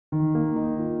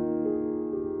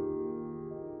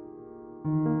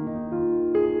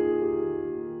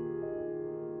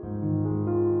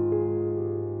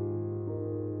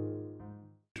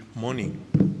morning.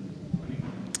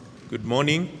 Good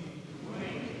morning.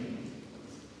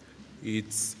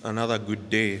 It's another good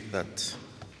day that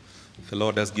the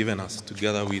Lord has given us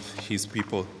together with his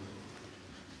people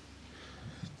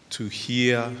to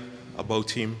hear about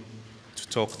him, to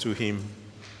talk to him,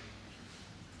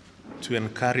 to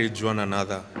encourage one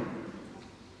another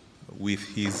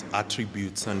with his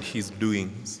attributes and his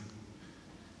doings.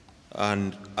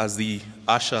 And as the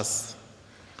ushers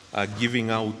are giving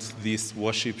out these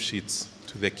worship sheets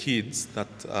to the kids that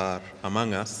are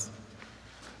among us,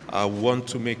 I want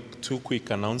to make two quick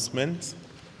announcements.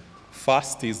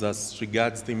 First is as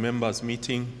regards the members'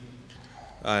 meeting.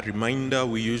 A reminder,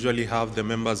 we usually have the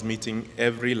members' meeting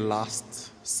every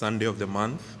last Sunday of the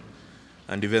month.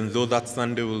 And even though that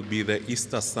Sunday will be the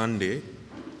Easter Sunday,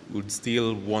 we would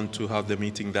still want to have the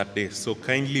meeting that day. So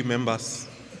kindly, members,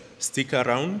 stick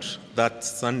around. That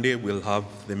Sunday we'll have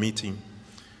the meeting.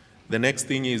 The next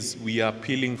thing is we are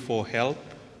appealing for help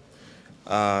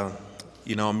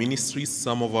in our ministries.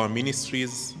 Some of our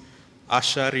ministries,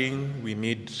 ushering, we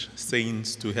need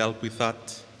saints to help with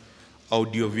that.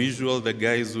 Audiovisual, the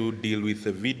guys who deal with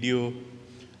the video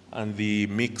and the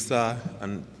mixer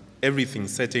and everything,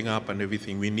 setting up and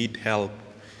everything, we need help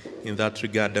in that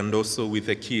regard. And also with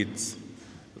the kids.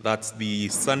 That's the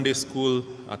Sunday school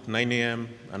at 9 a.m.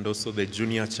 and also the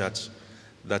junior church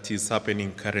that is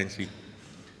happening currently.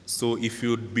 So if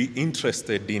you'd be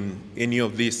interested in any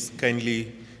of this,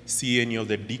 kindly see any of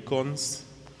the deacons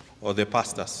or the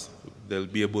pastors. They'll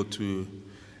be able to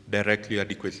direct you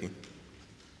adequately.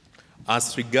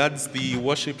 As regards the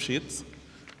worship sheets,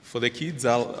 for the kids,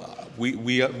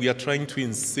 we are trying to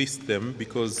insist them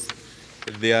because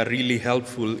they are really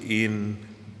helpful in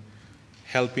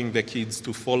helping the kids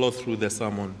to follow through the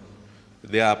sermon.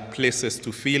 There are places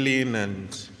to fill in,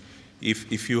 and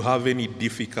if you have any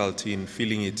difficulty in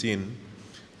filling it in,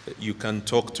 you can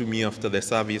talk to me after the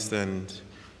service and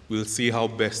we'll see how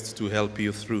best to help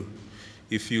you through.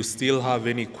 If you still have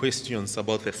any questions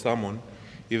about the sermon,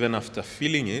 even after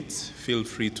filling it, feel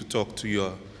free to talk to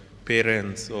your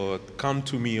parents or come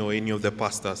to me or any of the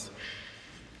pastors.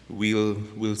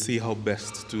 We'll see how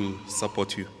best to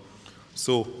support you.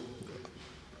 So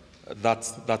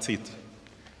that's it.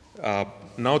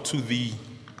 Now to the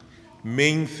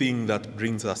main thing that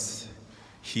brings us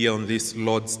here on this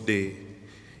Lord's Day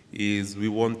is we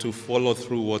want to follow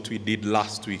through what we did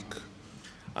last week.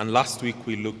 And last week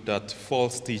we looked at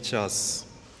false teachers.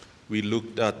 We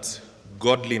looked at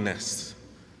godliness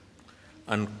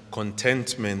and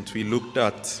contentment. We looked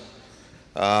at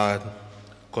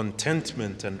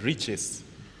contentment and riches.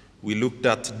 We looked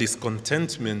at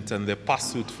discontentment and the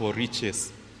pursuit for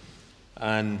riches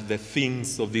and the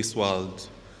things of this world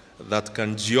that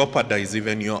can jeopardize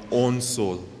even your own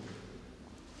soul.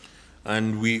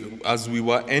 And as we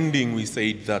were ending, we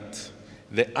said that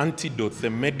the antidote, the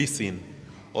medicine,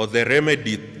 or the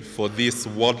remedy for this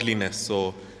worldliness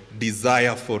or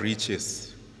desire for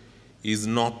riches is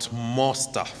not more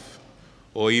stuff,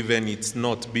 or even it's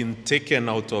not been taken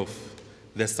out of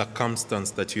the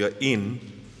circumstance that you are in,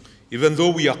 even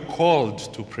though we are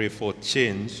called to pray for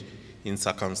change in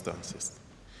circumstances.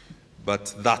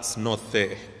 But that's not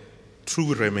the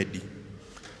true remedy.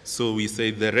 So we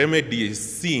say the remedy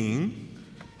is seeing,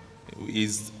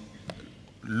 is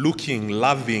looking,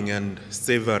 loving, and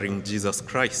savoring Jesus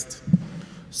Christ.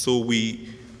 So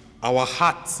our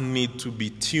hearts need to be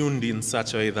tuned in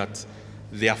such a way that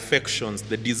the affections,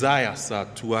 the desires are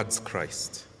towards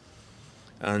Christ.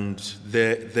 And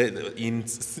in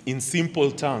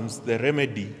simple terms, the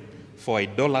remedy for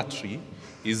idolatry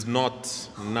is not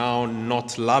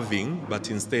loving,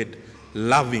 but instead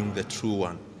loving the true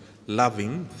one,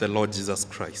 loving the Lord Jesus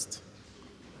Christ.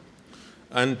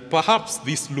 And perhaps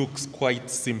this looks quite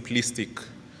simplistic.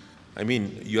 I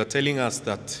mean, you are telling us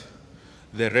that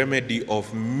the remedy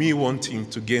of me wanting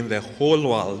to gain the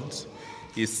whole world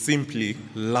is simply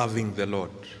loving the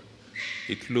Lord.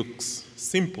 It looks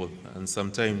simple and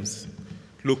sometimes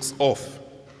looks off,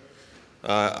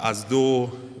 as though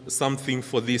something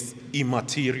for this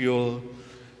immaterial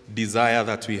desire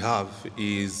that we have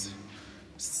is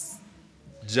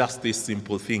just this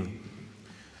simple thing,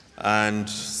 and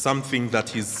something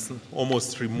that is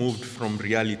almost removed from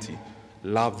reality.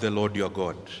 Love the Lord your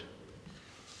God.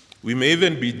 We may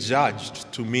even be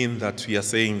judged to mean that we are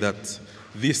saying that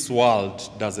this world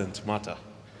doesn't matter,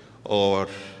 or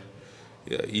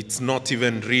it's not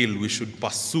even real. We should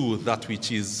pursue that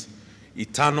which is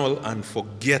eternal and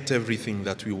forget everything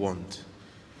that we want.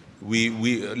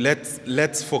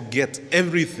 Let's forget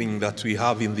everything that we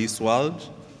have in this world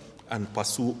and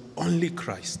pursue only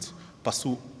Christ,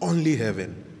 pursue only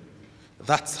heaven.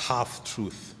 That's half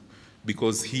truth.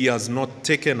 because he has not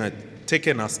taken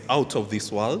us out of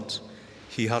this world.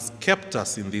 He has kept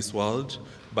us in this world,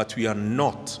 but we are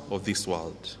not of this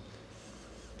world.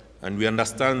 And we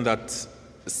understand that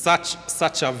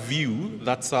such a view,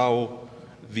 that's how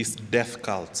these death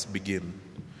cults begin,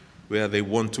 where they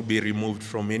want to be removed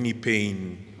from any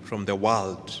pain, from the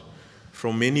world,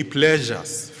 from any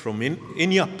pleasures, from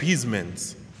any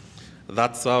appeasements.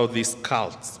 That's how these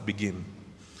cults begin.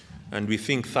 And we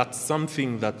think that's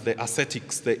something that the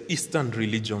ascetics, the Eastern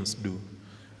religions do.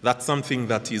 That's something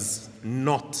that is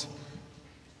not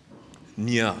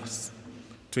near us.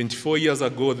 24 years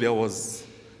ago, there was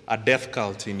a death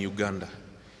cult in Uganda,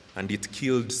 and it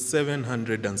killed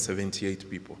 778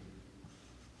 people.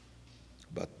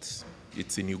 But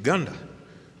it's in Uganda.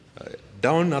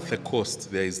 Down at the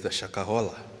coast, there is the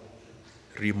Shakahola,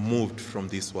 removed from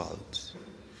this world.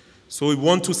 So we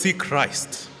want to see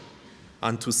Christ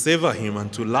and to savor him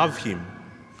and to love him,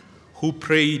 who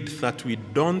prayed that we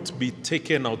don't be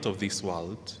taken out of this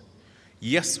world.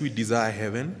 Yes, we desire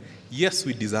heaven. Yes,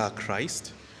 we desire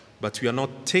Christ, but we are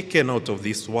not taken out of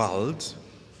this world,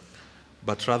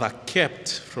 but rather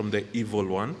kept from the evil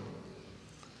one,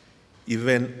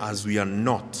 even as we are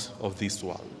not of this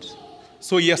world.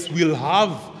 So yes, we'll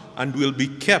have and will be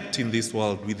kept in this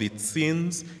world with its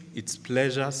sins, its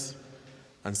pleasures,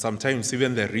 and sometimes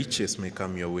even the riches may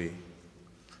come your way.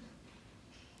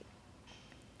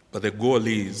 But the goal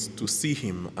is to see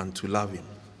him and to love him.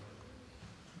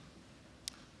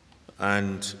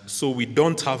 And so we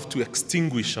don't have to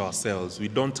extinguish ourselves. We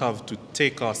don't have to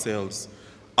take ourselves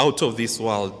out of this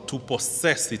world to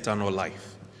possess eternal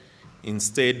life.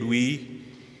 Instead, we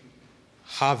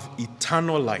have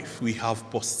eternal life. We have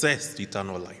possessed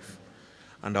eternal life.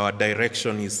 And our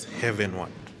direction is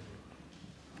heavenward.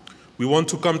 We want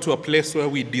to come to a place where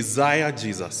we desire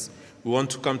Jesus. We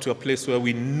want to come to a place where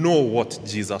we know what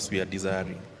Jesus we are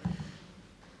desiring.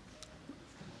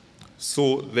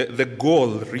 So the goal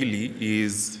really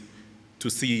is to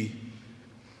see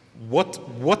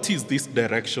what is this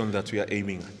direction that we are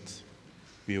aiming at.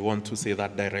 We want to say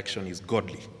that direction is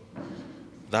godly.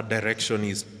 That direction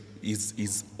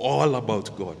is all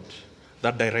about God.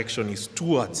 That direction is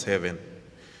towards heaven.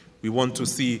 We want to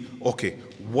see, okay,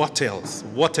 what else?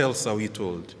 What else are we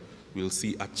told? We'll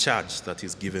see a charge that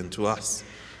is given to us.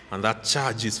 And that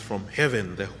charge is from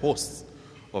heaven, the hosts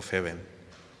of heaven.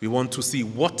 We want to see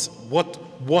what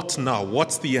now?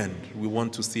 What's the end? We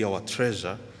want to see our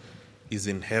treasure is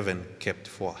in heaven kept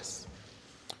for us.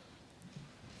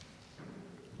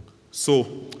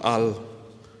 So I'll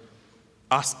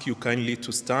ask you kindly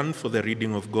to stand for the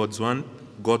reading of God's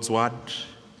word,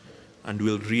 and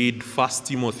we'll read 1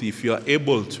 Timothy. If you are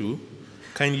able to,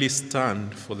 kindly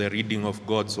stand for the reading of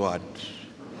God's word.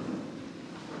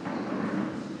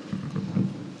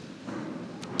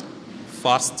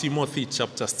 1 Timothy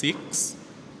chapter 6.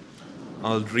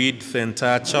 I'll read the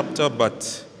entire chapter,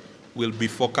 but we'll be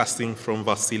focusing from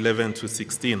verse 11 to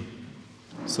 16.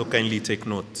 So kindly take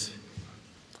note.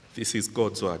 This is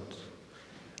God's word.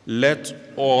 Let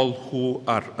all who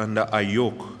are under a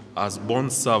yoke as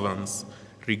bond servants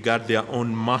regard their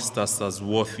own masters as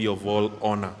worthy of all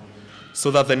honor, so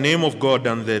that the name of God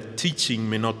and the teaching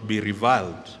may not be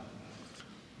reviled.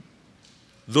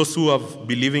 Those who have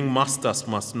believing masters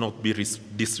must not be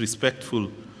disrespectful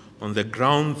on the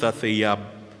ground that they are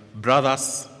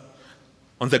brothers.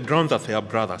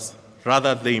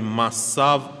 Rather, they must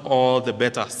serve all the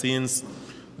better, since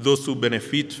those who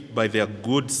benefit by their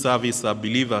good service are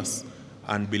believers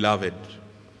and beloved.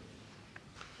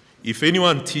 If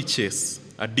anyone teaches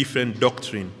a different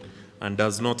doctrine and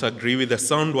does not agree with the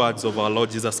sound words of our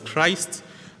Lord Jesus Christ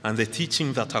and the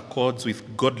teaching that accords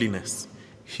with godliness,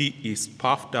 he is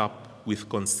puffed up with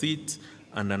conceit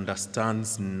and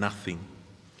understands nothing.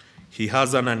 He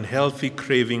has an unhealthy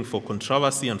craving for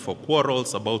controversy and for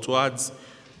quarrels about words,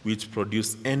 which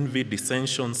produce envy,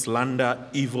 dissension, slander,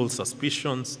 evil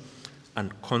suspicions,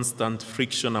 and constant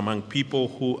friction among people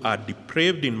who are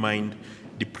depraved in mind,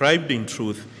 deprived in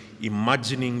truth,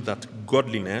 imagining that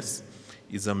godliness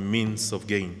is a means of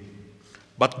gain.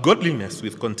 But godliness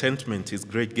with contentment is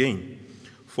great gain.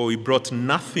 For we brought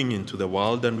nothing into the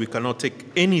world, and we cannot take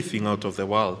anything out of the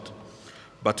world.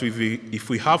 But if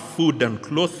we have food and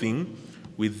clothing,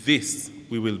 with this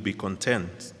we will be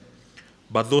content.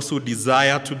 But those who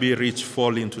desire to be rich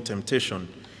fall into temptation,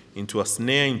 into a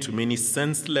snare, into many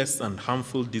senseless and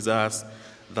harmful desires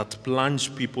that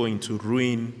plunge people into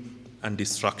ruin and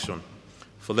destruction.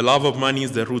 For the love of money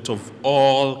is the root of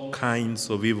all kinds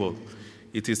of evil.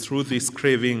 It is through this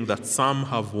craving that some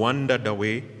have wandered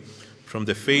away from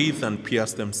the faith and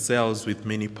pierced themselves with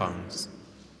many pangs.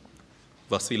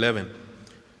 Verse 11.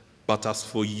 But as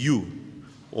for you,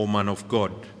 O man of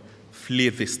God, flee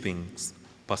these things.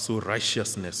 Pursue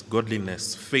righteousness,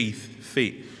 godliness,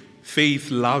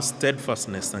 faith, love,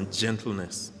 steadfastness, and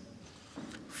gentleness.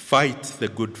 Fight the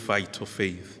good fight of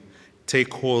faith.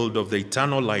 Take hold of the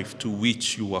eternal life to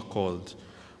which you were called,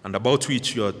 and about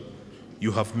which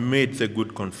you have made the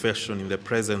good confession in the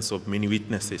presence of many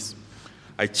witnesses.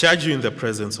 I charge you in the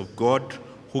presence of God,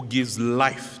 who gives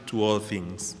life to all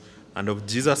things, and of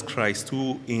Jesus Christ,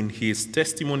 who in his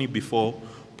testimony before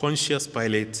Pontius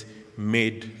Pilate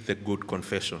made the good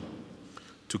confession,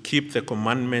 to keep the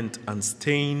commandment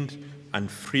unstained and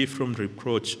free from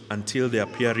reproach until the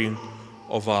appearing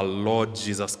of our Lord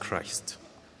Jesus Christ,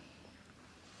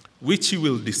 which he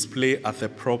will display at the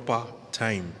proper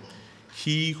time.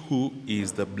 He who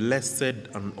is the blessed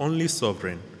and only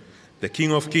sovereign, the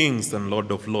King of kings and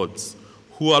Lord of lords,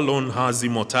 who alone has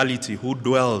immortality, who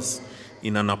dwells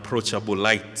in an unapproachable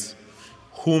light,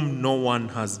 whom no one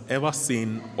has ever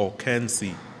seen or can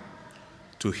see.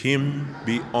 To him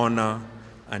be honor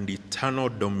and eternal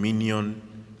dominion.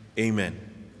 Amen.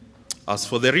 As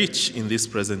for the rich in this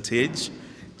present age,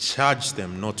 charge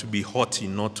them not to be haughty,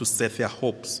 not to set their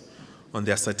hopes on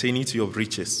the certainty of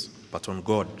riches, but on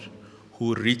God,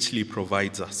 who richly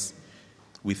provides us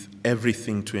with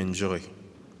everything to enjoy.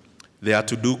 They are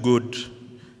to do good,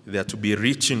 they are to be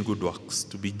rich in good works,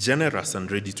 to be generous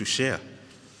and ready to share,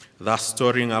 thus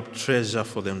storing up treasure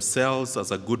for themselves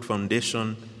as a good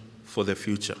foundation for the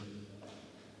future,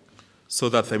 so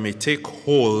that they may take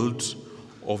hold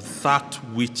of that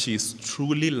which is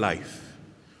truly life.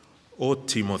 O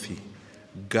Timothy,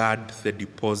 guard the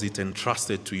deposit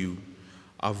entrusted to you.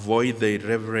 Avoid the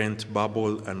irreverent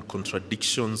babble and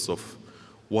contradictions of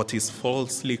what is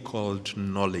falsely called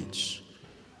knowledge,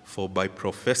 for by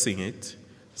professing it,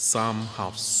 some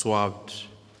have swerved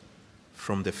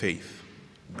from the faith.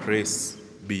 Grace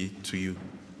be to you.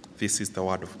 This is the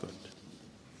word of God.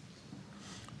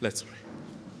 Let's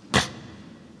pray.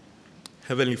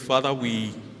 Heavenly Father,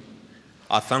 we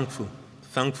are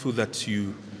thankful that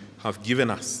you have given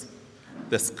us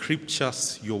the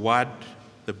scriptures, your word,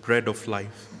 the bread of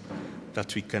life,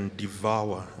 that we can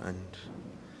devour and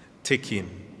take in,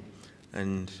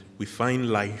 and we find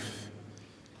life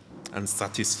and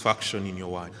satisfaction in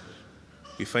your word.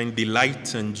 We find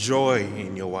delight and joy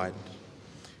in your word.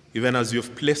 Even as you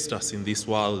have placed us in this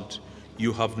world,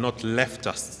 you have not left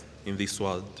us in this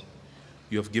world.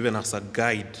 You have given us a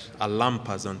guide, a lamp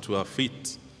as unto our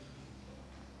feet.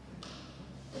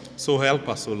 So help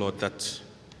us, O Lord, that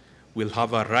we'll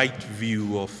have a right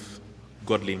view of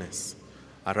godliness,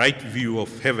 a right view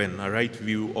of heaven, a right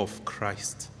view of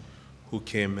Christ, who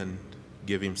came and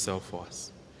gave himself for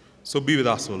us. So be with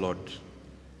us, O Lord.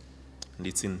 And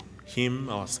it's in him,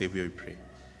 our Savior, we pray.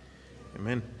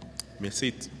 Amen. You may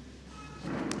sit.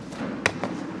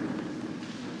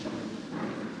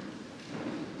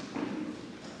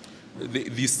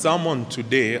 The sermon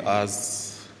today,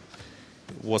 as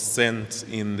was sent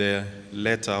in the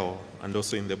letter and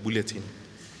also in the bulletin,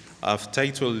 I've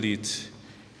titled it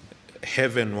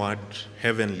Heavenward,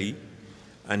 Heavenly,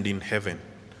 and in Heaven.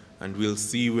 And we'll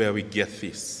see where we get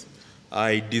this.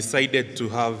 I decided to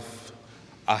have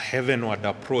a heavenward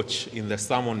approach in the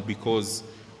sermon because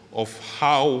of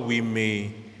how we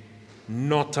may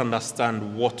not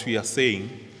understand what we are saying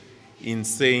in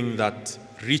saying that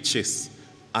riches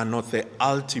are not the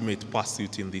ultimate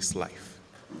pursuit in this life.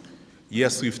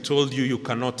 Yes, we've told you you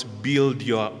cannot build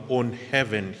your own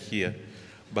heaven here,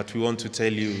 but we want to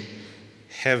tell you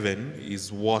heaven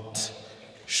is what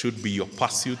should be your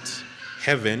pursuit.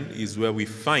 Heaven is where we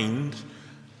find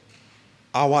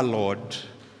our Lord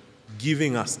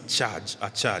giving us a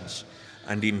charge,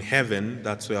 and in heaven,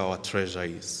 that's where our treasure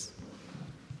is.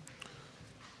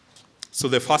 So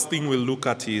the first thing we'll look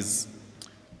at is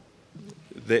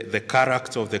the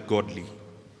character of the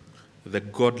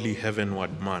godly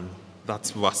heavenward man.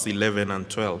 That's verse 11 and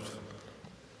 12.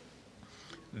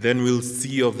 Then we'll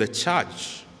see of the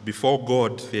charge. Before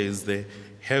God, there is the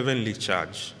heavenly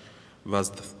charge, verse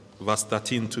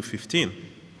 13 to 15.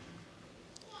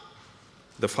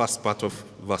 The first part of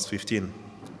verse 15.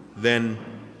 Then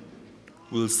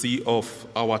we'll see of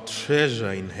our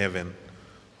treasure in heaven,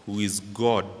 who is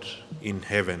God in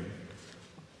heaven.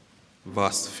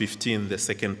 Verse 15, the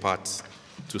second part,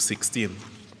 to 16.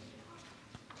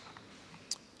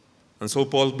 And so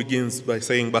Paul begins by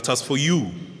saying, but as for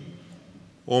you,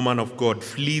 O man of God,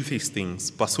 flee these things,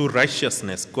 pursue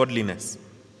righteousness, godliness,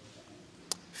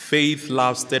 faith,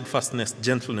 love, steadfastness,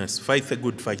 gentleness, fight the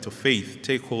good fight of faith,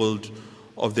 take hold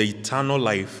of the eternal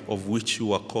life of which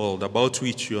you are called, about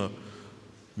which you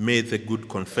made the good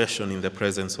confession in the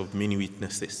presence of many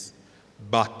witnesses.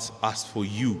 But as for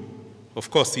you, of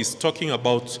course, he's talking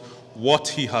about what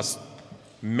he has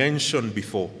mentioned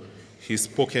before. He's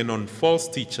spoken on false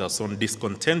teachers, on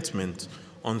discontentment,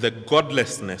 on the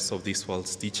godlessness of these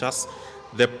false teachers,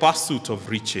 the pursuit of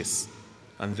riches,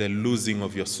 and the losing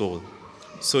of your soul.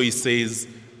 So he says,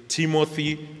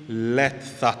 Timothy,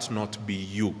 let that not be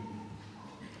you.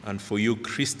 And for you,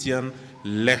 Christian,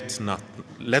 let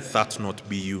that not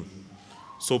be you.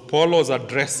 So Paul was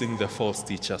addressing the false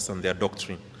teachers and their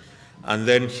doctrine. And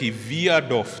then he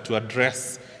veered off to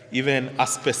address even a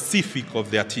specific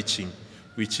of their teaching,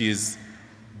 which is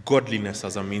godliness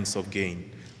as a means of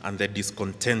gain and the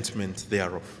discontentment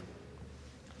thereof.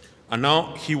 And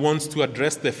now he wants to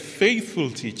address the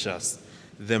faithful teachers,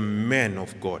 the men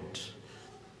of God.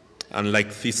 And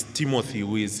like this Timothy,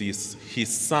 who is his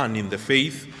son in the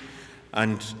faith.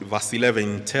 And verse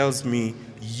 11 tells me,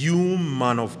 you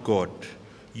man of God,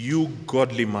 you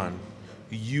godly man,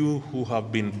 you who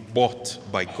have been bought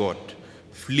by God,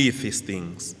 flee these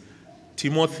things.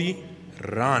 Timothy,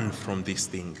 run from these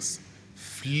things.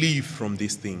 Flee from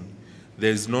these things.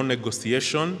 There is no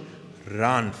negotiation.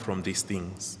 Run from these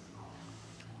things.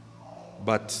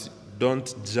 But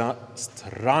don't just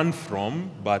run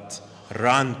from, but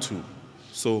run to.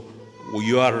 So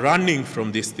you are running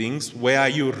from these things. Where are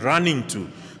you running to?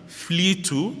 Flee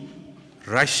to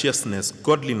righteousness,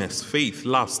 godliness, faith,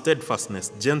 love,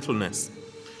 steadfastness, gentleness.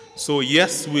 So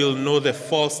yes, we'll know the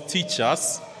false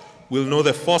teachers. We'll know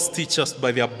the false teachers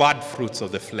by their bad fruits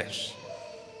of the flesh.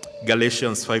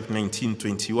 Galatians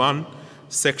 5:19-21,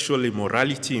 sexual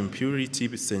immorality,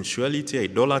 impurity, sensuality,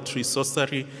 idolatry,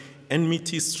 sorcery,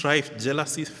 enmity, strife,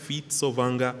 jealousy, fits of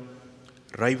anger,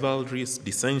 rivalries,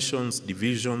 dissensions,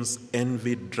 divisions,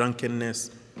 envy,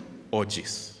 drunkenness,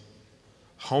 orgies.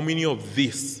 How many of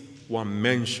these were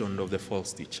mentioned of the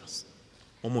false teachers?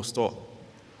 Almost all.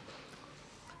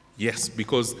 Yes,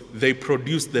 because they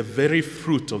produce the very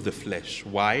fruit of the flesh.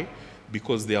 Why?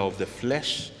 Because they are of the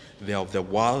flesh, they are of the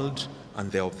world,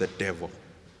 and they are of the devil.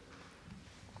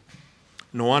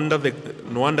 No wonder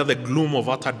the gloom of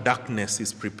utter darkness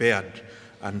is prepared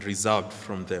and reserved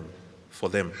for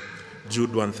them.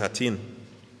 Jude 1:13.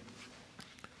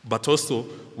 But also,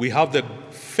 we have the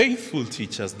faithful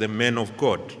teachers, the men of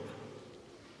God.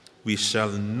 We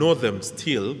shall know them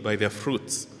still by their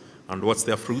fruits. And what's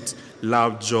their fruits?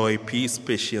 Love, joy, peace,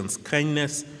 patience,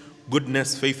 kindness,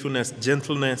 goodness, faithfulness,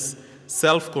 gentleness,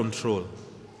 self-control.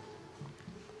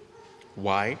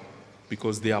 Why?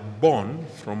 Because they are born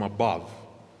from above.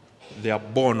 They are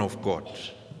born of God,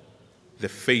 the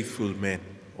faithful men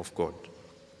of God.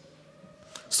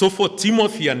 So for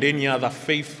Timothy and any other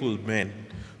faithful men,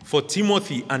 for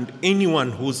Timothy and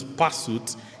anyone whose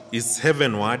pursuit is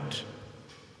heavenward,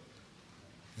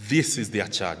 this is their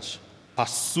charge.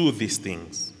 Pursue these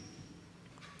things.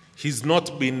 He's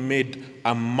not been made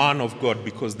a man of God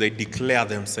because they declare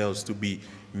themselves to be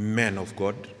men of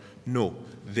God. No,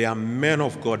 they are men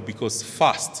of God because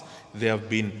first, they have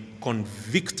been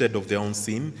convicted of their own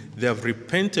sin, they have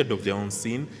repented of their own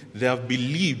sin, they have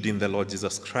believed in the Lord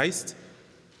Jesus Christ,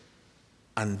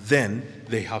 and then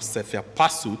they have set their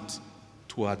pursuit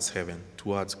towards heaven,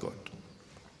 towards God.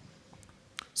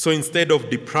 So instead of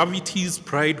depravities,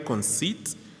 pride,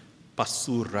 conceit,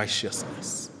 pursue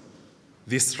righteousness.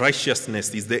 This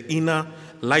righteousness is the inner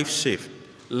life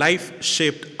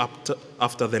shaped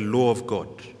after the law of God.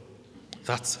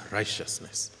 That's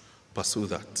righteousness. Pursue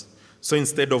that. So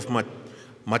instead of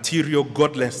material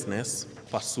godlessness,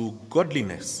 pursue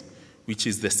godliness, which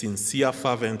is the sincere,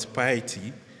 fervent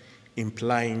piety,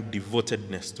 implying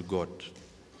devotedness to God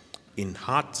in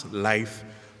heart, life,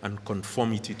 and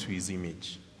conformity to his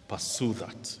image. Pursue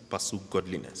that. Pursue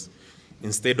godliness.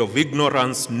 Instead of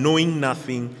ignorance, knowing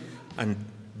nothing, and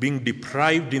being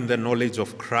deprived in the knowledge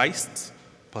of Christ,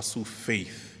 pursue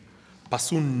faith.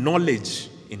 Pursue knowledge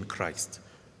in Christ.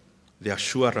 The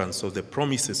assurance of the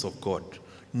promises of God.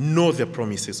 Know the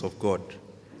promises of God.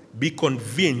 Be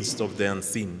convinced of the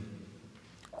unseen.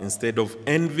 Instead of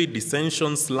envy,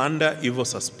 dissension, slander, evil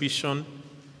suspicion,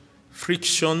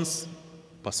 frictions,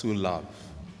 pursue love.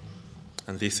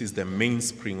 And this is the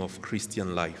mainspring of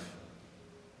Christian life.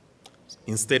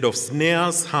 Instead of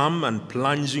snares, harm, and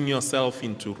plunging yourself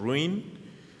into ruin,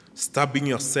 stabbing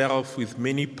yourself with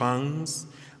many pangs,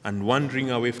 and wandering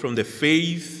away from the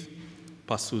faith,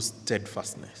 pursue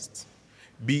steadfastness.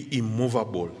 Be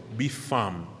immovable, be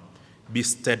firm, be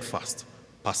steadfast,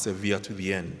 persevere to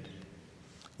the end.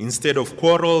 Instead of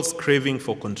quarrels, craving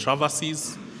for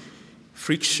controversies,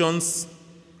 frictions,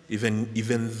 even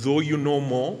though you know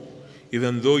more,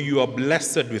 even though you are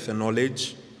blessed with the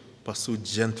knowledge, pursue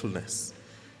gentleness,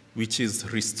 which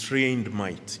is restrained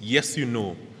might. Yes, you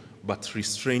know, but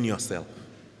restrain yourself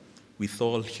with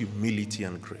all humility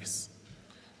and grace.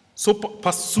 So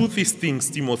pursue these things,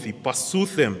 Timothy. Pursue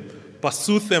them.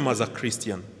 Pursue them as a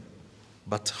Christian.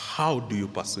 But how do you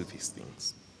pursue these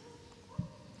things?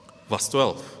 Verse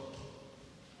 12.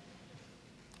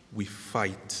 We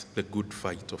fight the good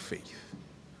fight of faith.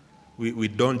 We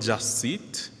don't just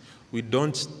sit. We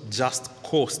don't just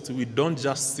coast. We don't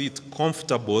just sit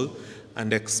comfortable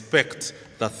and expect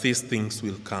that these things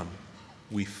will come.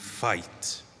 We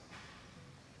fight.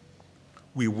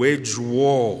 We wage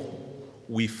war.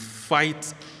 We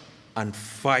fight and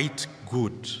fight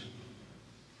good.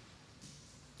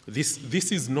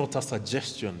 This is not a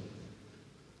suggestion.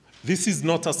 This is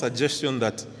not a suggestion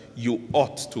that you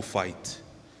ought to fight.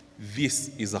 This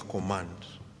is a command.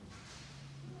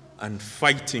 And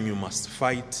fighting, you must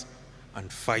fight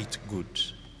and fight good.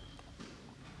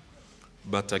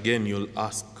 But again, you'll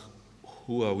ask,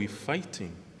 who are we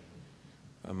fighting?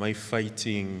 Am I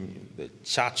fighting the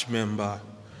church member?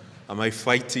 Am I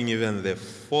fighting even the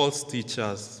false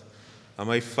teachers? Am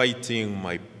I fighting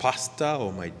my pastor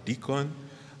or my deacon?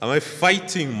 Am I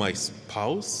fighting my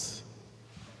spouse?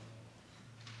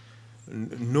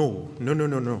 No.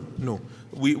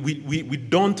 We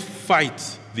don't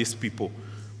fight these people.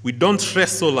 We don't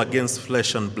wrestle against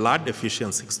flesh and blood,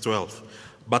 Ephesians 6:12,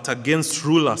 but against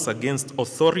rulers, against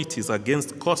authorities,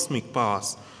 against cosmic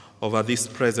powers over this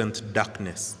present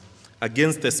darkness,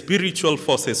 against the spiritual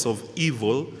forces of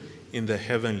evil in the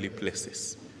heavenly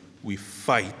places. We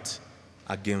fight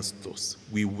against those.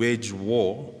 We wage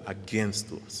war against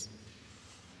those.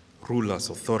 Rulers,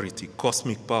 authority,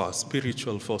 cosmic power,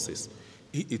 spiritual forces.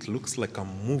 It looks like a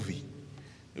movie.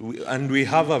 And we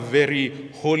have a very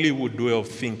Hollywood way of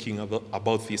thinking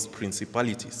about these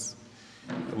principalities.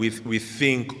 We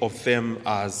think of them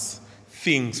as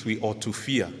things we ought to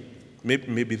fear.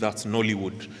 Maybe that's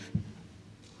Nollywood.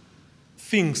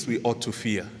 Things we ought to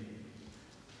fear.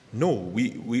 No,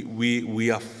 we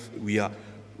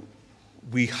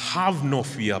have no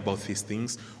fear about these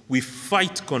things. We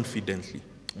fight confidently.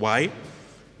 Why?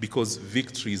 Because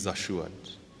victory is assured.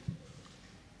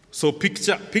 So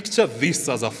picture this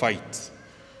as a fight.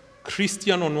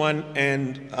 Christian on one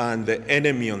end and the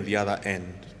enemy on the other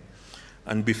end.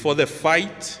 And before the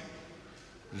fight,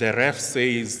 the ref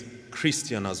says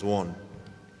Christian has won.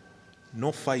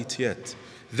 No fight yet.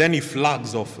 Then he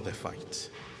flags off the fight.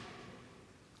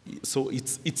 So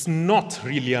it's not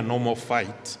really a normal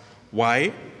fight.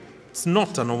 Why? It's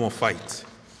not a normal fight.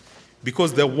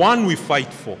 Because the one we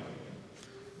fight for,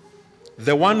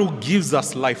 the one who gives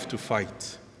us life to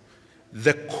fight,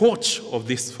 the coach of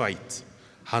this fight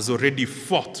has already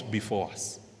fought before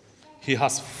us. He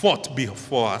has fought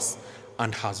before us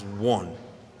and has won.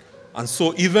 And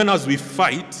so even as we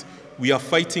fight, we are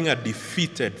fighting a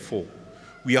defeated foe.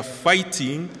 We are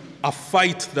fighting a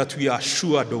fight that we are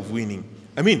assured of winning.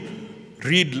 I mean,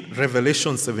 read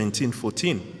Revelation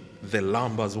 17:14. The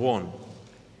Lamb has won.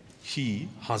 He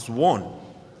has won.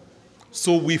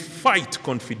 So we fight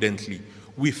confidently.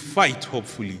 We fight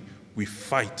hopefully. We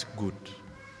fight good.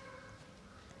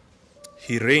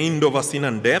 He reigned over sin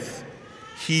and death.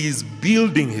 He is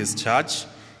building his church.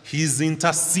 He is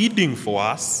interceding for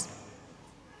us.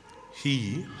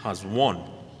 He has won.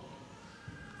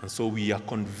 And so we are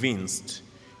convinced.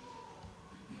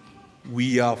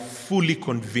 We are fully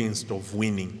convinced of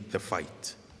winning the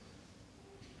fight.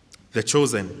 The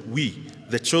chosen,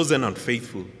 the chosen and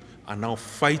faithful, are now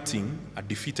fighting a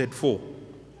defeated foe.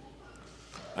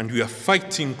 And we are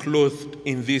fighting clothed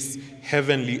in this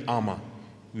heavenly armor.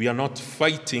 We are not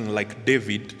fighting like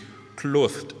David,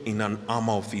 clothed in an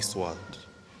armor of this world.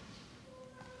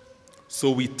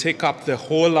 So we take up the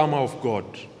whole armor of God.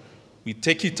 We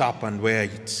take it up and wear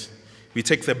it. We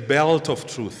take the belt of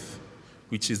truth,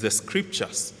 which is the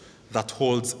scriptures that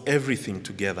holds everything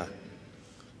together.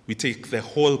 We take the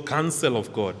whole counsel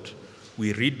of God.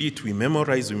 We read it, we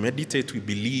memorize, we meditate, we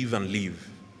believe and live.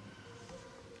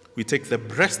 We take the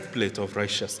breastplate of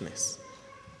righteousness,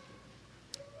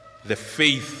 the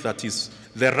faith that is,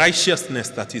 the righteousness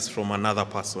that is from another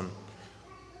person.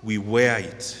 We wear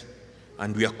it,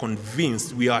 and we are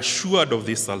convinced, we are assured of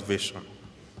this salvation.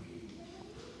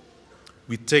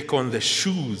 We take on the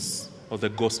shoes of the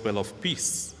gospel of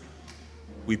peace.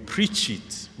 We preach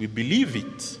it, we believe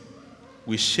it,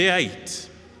 we share it,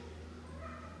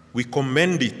 we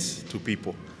commend it to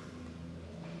people.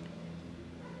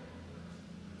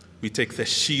 We take the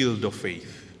shield of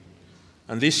faith.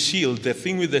 And this shield, the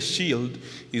thing with the shield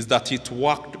is that it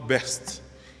worked best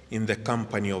in the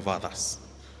company of others.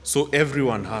 So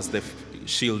everyone has the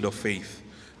shield of faith,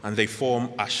 and they form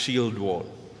a shield wall.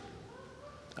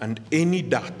 And any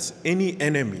dart, any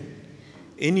enemy,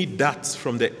 Any darts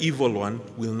from the evil one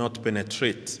will not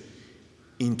penetrate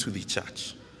into the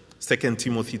church. 2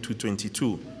 Timothy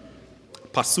 2:22.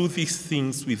 Pursue these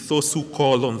things with those who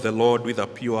call on the Lord with a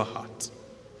pure heart.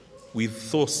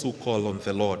 With those who call on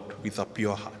the Lord with a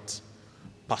pure heart.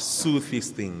 Pursue these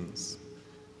things,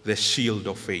 the shield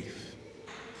of faith.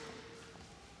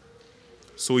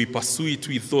 So we pursue it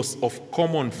with those of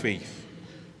common faith,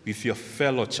 with your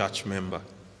fellow church member,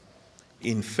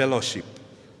 in fellowship,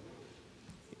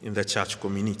 in the church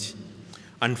community.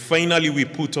 And finally, we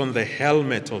put on the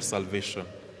helmet of salvation.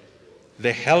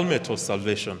 The helmet of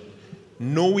salvation,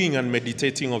 knowing and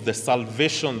meditating of the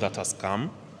salvation that has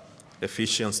come,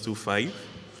 Ephesians 2:5,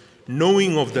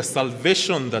 knowing of the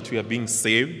salvation that we are being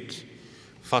saved,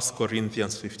 1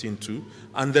 Corinthians 15:2,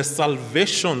 and the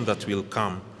salvation that will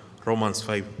come, Romans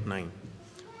 5:9,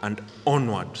 and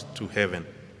onward to heaven.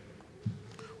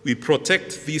 We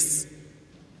protect these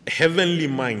heavenly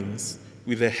minds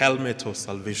with the helmet of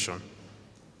salvation.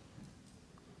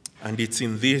 And it's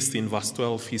in this, in verse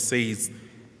 12, he says,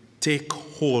 take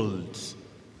hold.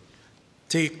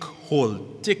 Take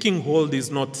hold. Taking hold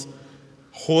is not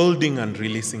holding and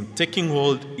releasing. Taking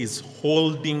hold is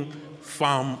holding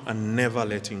firm and never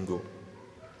letting go.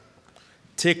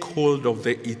 Take hold of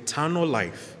the eternal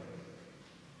life.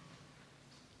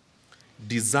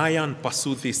 Desire and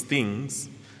pursue these things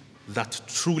that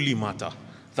truly matter.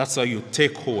 That's how you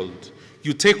take hold.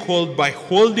 You take hold by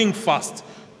holding fast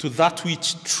to that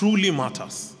which truly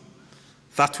matters,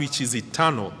 that which is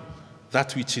eternal,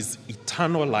 that which is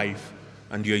eternal life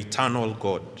and your eternal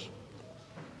God.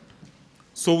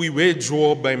 So we wage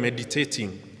war by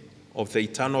meditating of the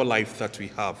eternal life that we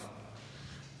have,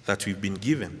 that we've been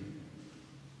given.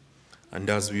 And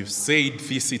as we've said,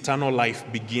 this eternal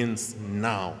life begins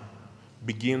now,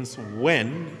 begins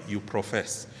when you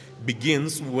profess,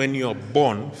 begins when you're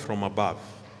born from above.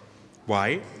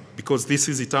 Why? Because this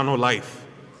is eternal life.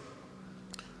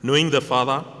 Knowing the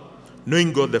Father,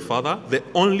 knowing God the Father, the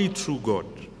only true God,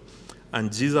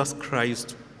 and Jesus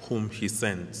Christ whom he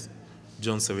sent.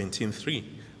 John 17:3.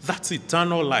 That's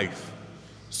eternal life.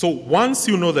 So once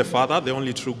you know the Father, the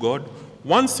only true God,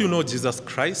 once you know Jesus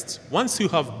Christ, once you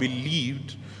have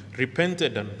believed,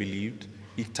 repented and believed,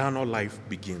 eternal life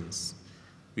begins.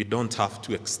 We don't have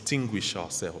to extinguish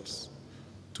ourselves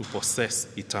to possess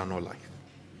eternal life.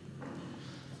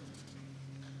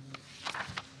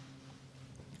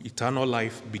 Eternal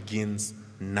life begins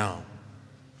now.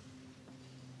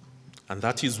 And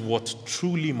that is what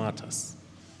truly matters.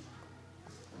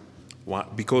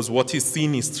 Because what is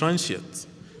seen is transient.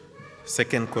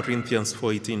 2 Corinthians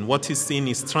 4:18. What is seen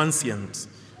is transient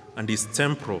and is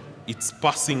temporal. It's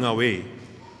passing away.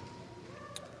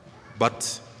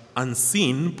 But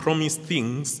unseen, promised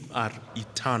things are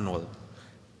eternal.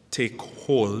 Take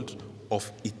hold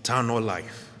of eternal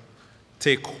life.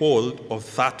 Take hold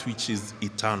of that which is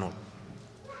eternal.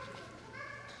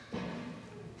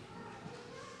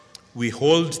 We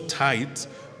hold tight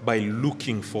by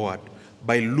looking forward,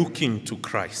 by looking to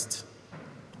Christ.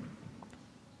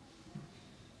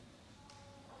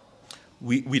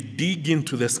 We dig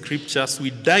into the scriptures, we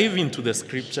dive into the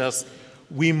scriptures,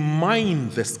 we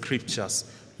mine the scriptures,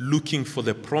 looking for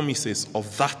the promises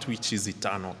of that which is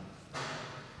eternal.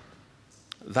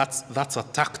 That's a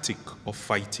tactic of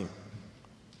fighting.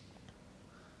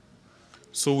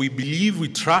 So we believe, we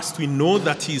trust, we know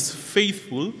that he is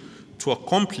faithful to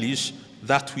accomplish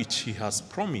that which he has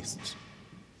promised.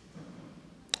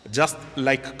 Just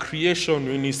like creation,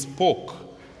 when he spoke,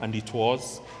 and it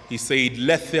was, he said,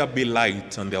 let there be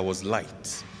light, and there was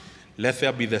light. Let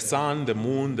there be the sun, the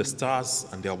moon, the stars,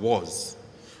 and there was.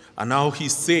 And now he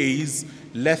says,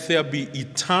 let there be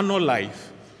eternal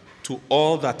life to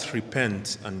all that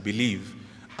repent and believe,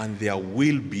 and there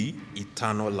will be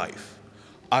eternal life.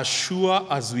 As sure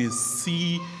as we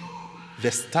see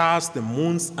the stars, the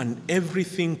moons, and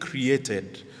everything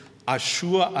created, as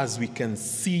sure as we can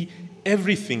see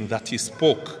everything that he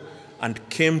spoke and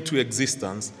came to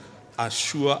existence, as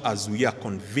sure as we are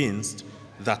convinced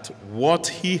that what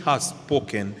he has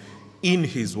spoken in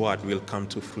his word will come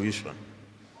to fruition.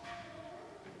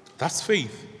 That's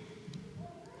faith.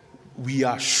 We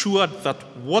are sure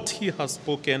that what he has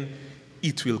spoken,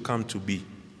 it will come to be.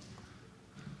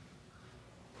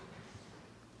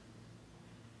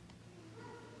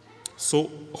 So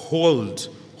hold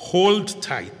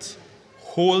tight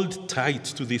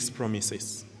to these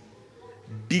promises.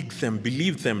 Dig them,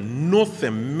 believe them, note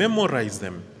them, memorize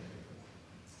them.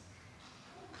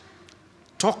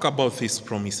 Talk about these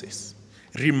promises.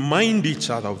 Remind each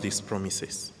other of these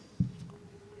promises.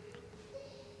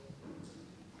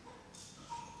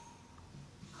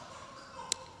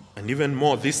 And even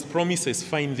more, these promises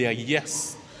find their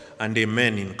yes and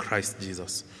amen in Christ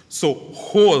Jesus. So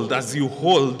hold, as you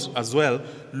hold as well,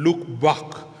 look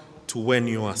back to when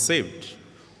you are saved,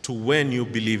 to when you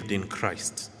believed in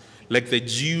Christ. Like the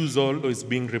Jews always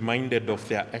being reminded of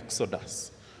their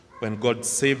exodus, when God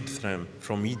saved them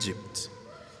from Egypt,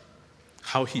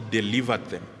 how he delivered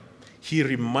them. He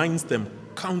reminds them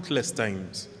countless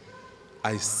times,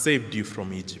 I saved you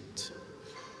from Egypt.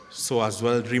 So as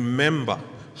well, remember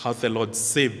how the Lord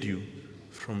saved you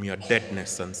from your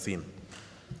deadness and sin.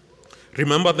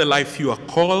 Remember the life you are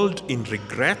called in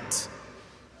regret.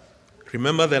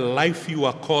 Remember the life you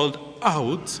are called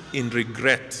out in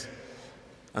regret,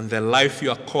 and the life you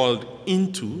are called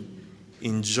into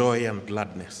in joy and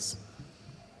gladness.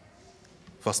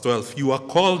 Verse 12, you are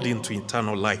called into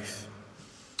eternal life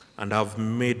and have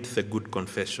made the good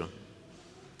confession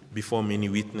before many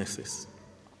witnesses.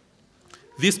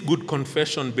 This good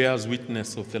confession bears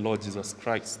witness of the Lord Jesus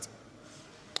Christ.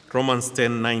 Romans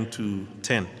 10, 9 to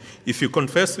 10. If you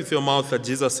confess with your mouth that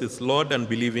Jesus is Lord and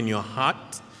believe in your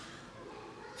heart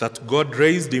that God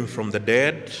raised him from the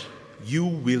dead, you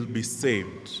will be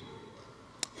saved.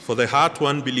 For the heart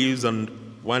one believes and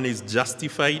one is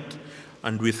justified,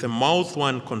 and with the mouth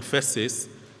one confesses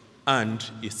and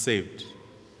is saved.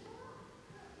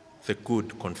 The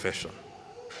good confession.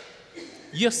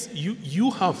 Yes, you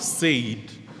have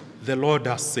said, the Lord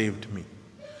has saved me.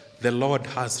 The Lord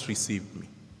has received me.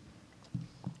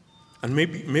 And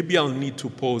maybe I'll need to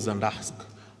pause and ask,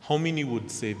 how many would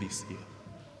say this here?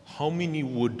 How many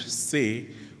would say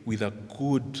with a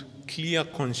good, clear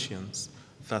conscience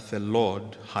that the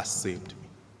Lord has saved me?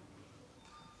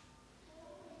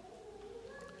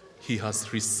 He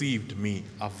has received me,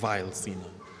 a vile sinner.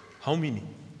 How many?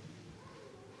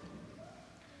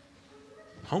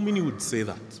 How many would say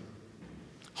that?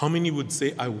 How many would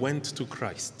say, I went to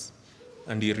Christ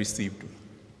and he received me?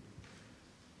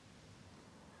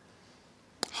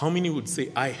 How many would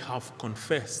say, I have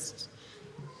confessed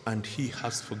and he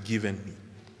has forgiven me?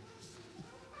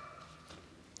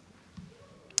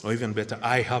 Or even better,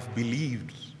 I have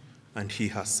believed and he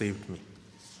has saved me.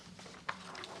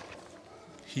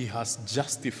 He has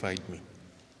justified me.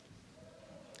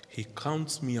 He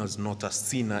counts me as not a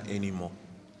sinner anymore.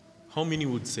 How many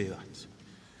would say that?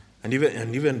 And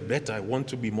even better, I want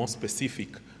to be more specific.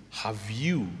 Have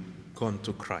you gone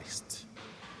to Christ?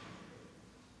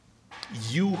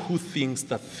 You who thinks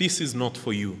that this is not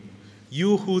for you.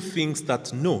 You who thinks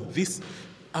that, no,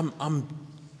 I'm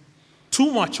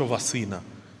too much of a sinner.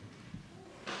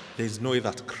 There is no way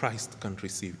that Christ can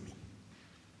receive me.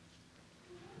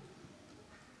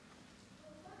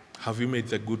 Have you made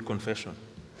the good confession?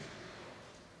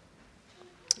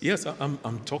 Yes,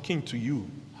 I'm talking to you.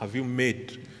 Have you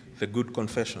made the good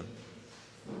confession?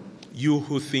 You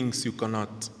who thinks you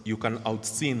can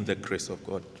out-sin the grace of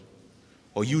God.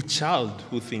 Or you child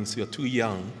who thinks you're too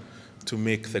young to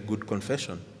make the good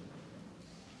confession.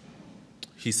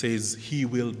 He says, he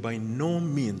will by no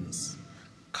means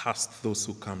cast those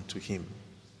who come to him.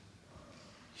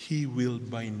 He will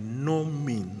by no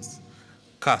means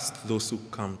cast those who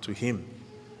come to him.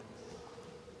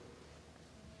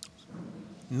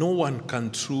 No one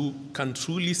can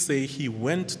truly say he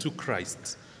went to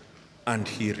Christ and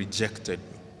he rejected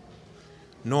me.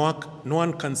 No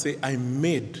one can say, I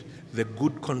made the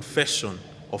good confession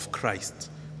of Christ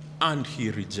and he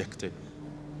rejected me.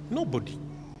 Nobody.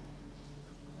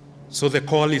 So the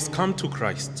call is, come to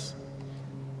Christ.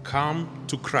 Come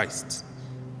to Christ.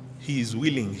 He is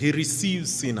willing. He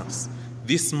receives sinners.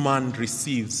 This man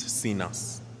receives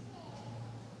sinners.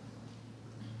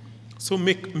 So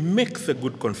make the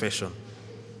good confession.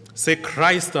 Say,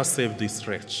 Christ has saved this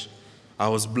wretch. I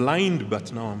was blind,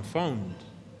 but now I'm found.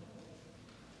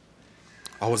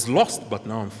 I was lost, but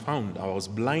now I'm found. I was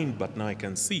blind, but now I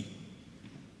can see.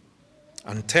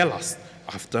 And tell us,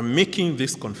 after making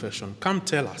this confession, come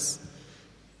tell us.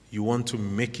 You want to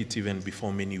make it even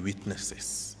before many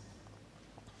witnesses.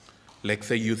 Like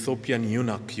the Ethiopian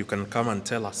eunuch, you can come and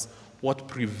tell us, what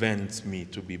prevents me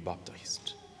to be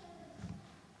baptized?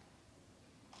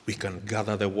 We can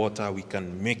gather the water, we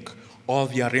can make all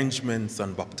the arrangements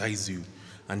and baptize you,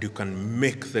 and you can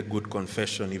make the good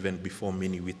confession even before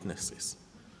many witnesses.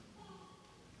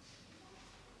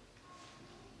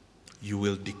 You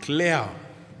will declare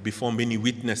before many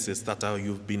witnesses that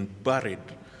you've been buried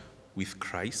with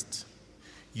Christ.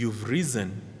 You've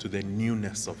risen to the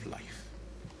newness of life.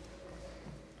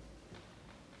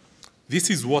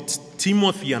 This is what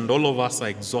Timothy and all of us are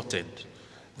exhorted,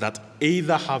 that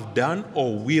either have done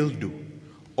or will do,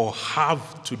 or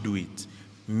have to do it.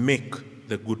 Make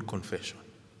the good confession.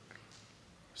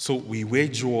 So we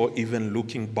wage war even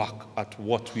looking back at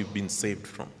what we've been saved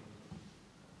from.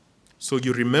 So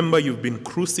you remember you've been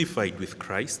crucified with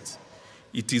Christ.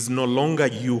 It is no longer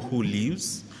you who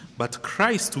lives, but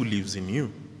Christ who lives in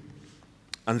you.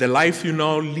 And the life you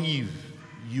now live,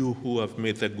 you who have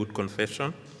made the good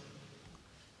confession,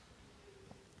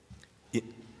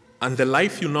 and the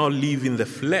life you now live in the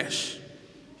flesh,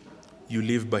 you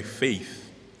live by faith.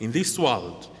 In this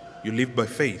world, you live by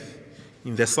faith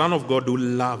in the Son of God who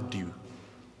loved you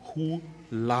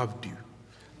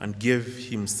and gave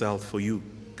himself for you.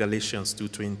 Galatians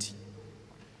 2:20.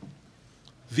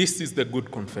 This is the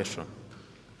good confession.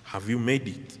 Have you made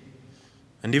it?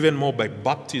 And even more, by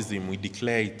baptism, we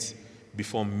declare it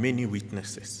before many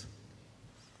witnesses.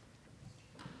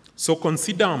 So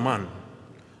consider a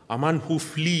man who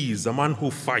flees, a man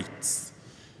who fights,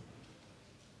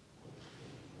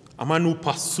 a man who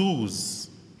pursues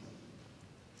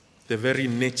the very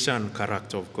nature and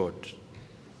character of God.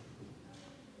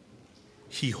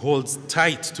 He holds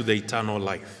tight to the eternal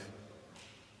life.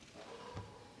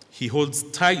 He holds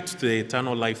tight to the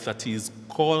eternal life that he is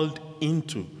called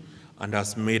into and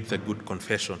has made the good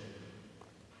confession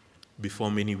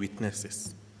before many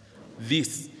witnesses.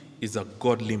 This is a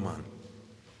godly man.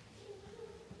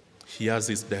 He has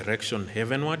his direction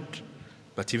heavenward,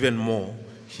 but even more,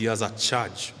 he has a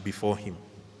charge before him.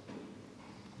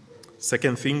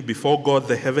 Second thing, before God,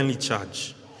 the heavenly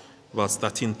charge, verse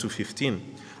 13 to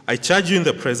 15. I charge you in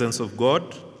the presence of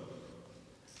God,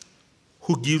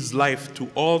 who gives life to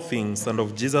all things, and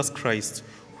of Jesus Christ,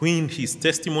 who in his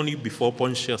testimony before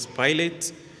Pontius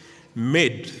Pilate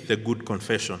made the good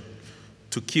confession,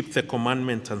 to keep the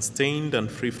commandment unstained and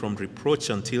free from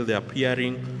reproach until the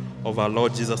appearing of our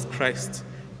Lord Jesus Christ,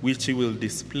 which he will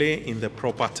display in the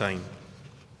proper time.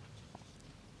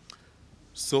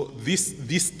 So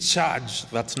this charge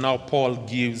that now Paul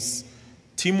gives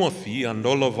Timothy and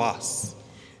all of us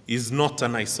is not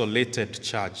an isolated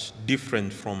charge,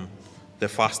 different from the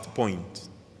first point.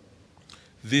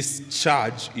 This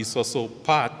charge is also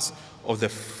part of the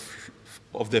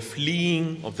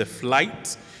fleeing, of the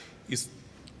flight,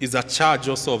 is a charge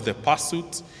also of the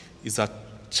pursuit, is a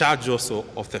charge also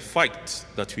of the fight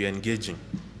that we are engaging.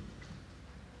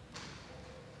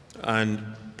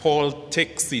 And Paul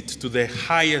takes it to the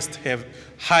highest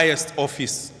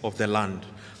office of the land,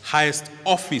 highest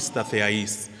office that there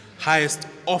is, highest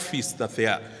office that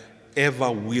there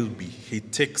ever will be. He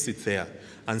takes it there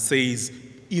and says,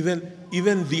 even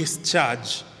this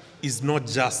charge is not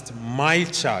just my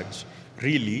charge.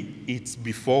 Really, it's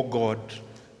before God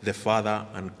the Father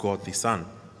and God the Son.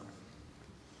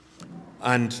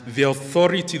 And the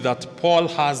authority that Paul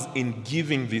has in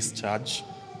giving this charge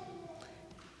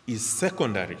is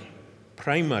secondary,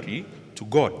 primary to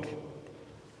God.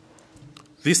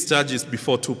 This charge is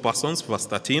before two persons, verse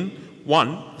 13.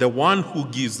 One, the one who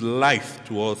gives life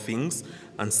to all things,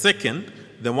 and second,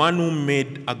 the one who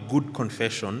made a good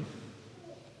confession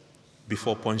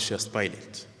before Pontius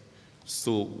Pilate.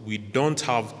 So we don't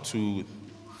have to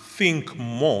think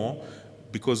more,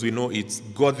 because we know it's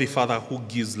God the Father who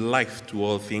gives life to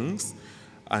all things,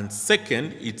 and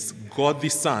second, it's God the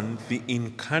Son, the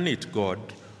incarnate God,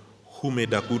 who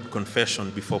made a good confession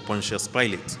before Pontius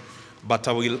Pilate. But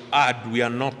I will add, we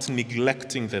are not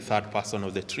neglecting the third person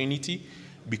of the Trinity,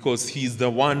 because he is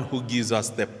the one who gives us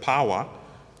the power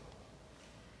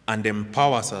and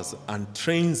empowers us and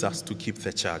trains us to keep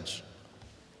the charge.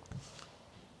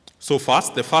 So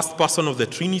first, the first person of the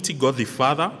Trinity, God the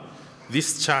Father,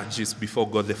 this charge is before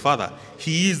God the Father.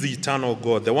 He is the eternal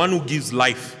God, the one who gives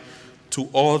life to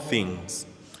all things,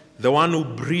 the one who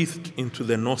breathed into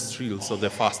the nostrils of the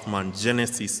first man,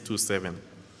 Genesis 2:7.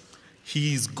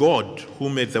 He is God who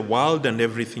made the world and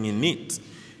everything in it.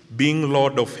 Being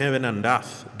Lord of heaven and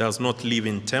earth, does not live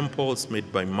in temples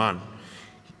made by man,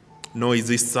 nor is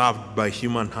he served by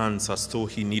human hands as though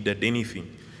he needed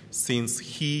anything, since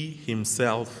he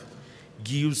himself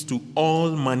gives to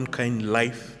all mankind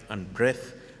life and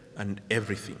breath and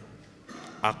everything.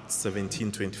 Acts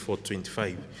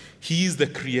 17:24-25. He is the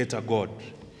creator God.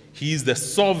 He is the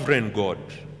sovereign God.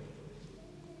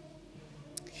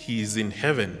 He is in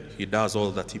heaven. He does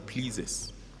all that he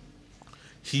pleases.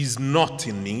 He is not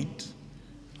in need,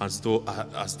 as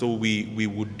though we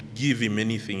would give him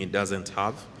anything he doesn't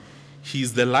have. He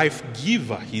is the life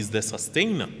giver. He is the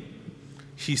sustainer.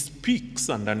 He speaks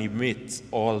and animates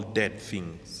all dead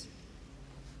things.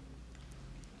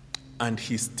 And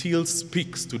he still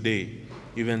speaks today,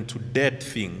 even to dead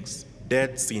things,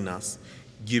 dead sinners,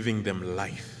 giving them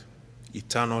life,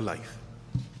 eternal life.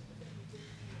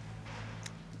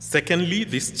 Secondly,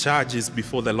 this charge is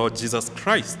before the Lord Jesus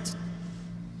Christ.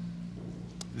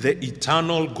 the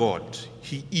eternal God.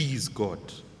 He is God.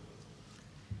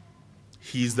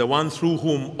 He is the one through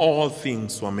whom all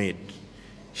things were made.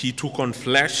 He took on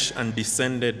flesh and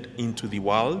descended into the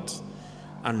world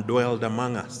and dwelled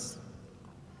among us.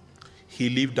 He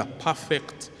lived a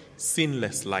perfect,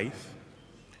 sinless life,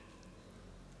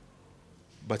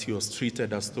 but he was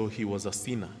treated as though he was a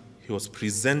sinner. He was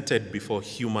presented before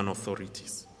human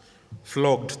authorities,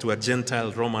 flogged to a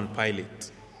Gentile Roman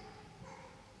Pilate.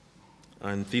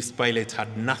 And this Pilate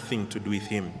had nothing to do with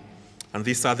him. And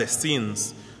these are the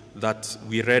scenes that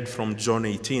we read from John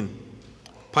 18.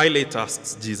 Pilate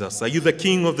asks Jesus, "Are you the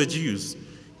king of the Jews?"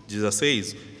 Jesus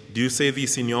says, "Do you say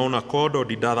this in your own accord, or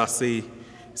did others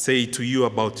say to you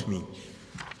about me?"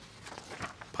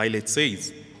 Pilate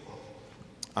says,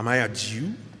 "Am I a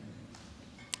Jew?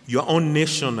 Your own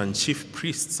nation and chief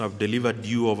priests have delivered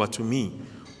you over to me.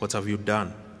 What have you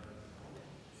done?"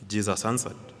 Jesus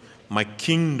answered, "My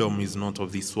kingdom is not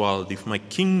of this world. If my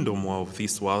kingdom were of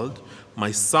this world,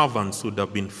 my servants would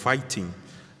have been fighting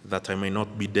that I may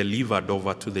not be delivered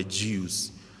over to the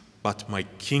Jews. But my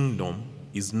kingdom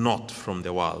is not from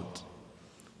the world."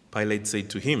 Pilate said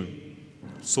to him,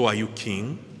 "So are you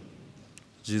king?"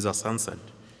 Jesus answered,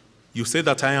 "You say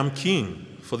that I am king.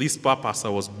 For this purpose I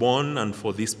was born, and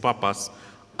for this purpose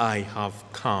I have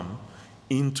come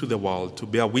into the world, to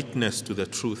bear witness to the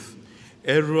truth.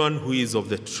 Everyone who is of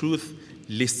the truth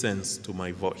listens to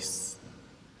my voice."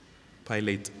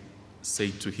 Pilate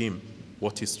said to him,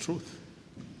 "What is truth?"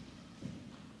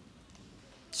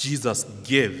 Jesus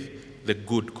gave the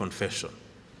good confession,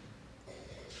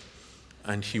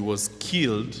 and he was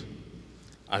killed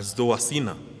as though a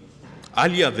sinner.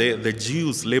 Earlier, the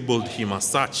Jews labeled him as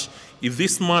such. If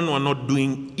this man were not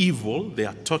doing evil, they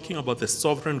are talking about the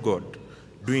sovereign God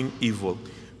doing evil,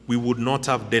 we would not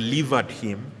have delivered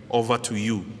him over to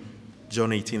you.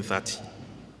 John 18:30.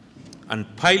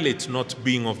 And Pilate, not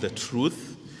being of the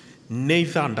truth,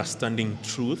 neither understanding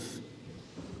truth,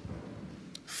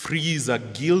 frees a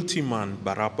guilty man,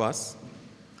 Barabbas,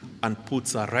 and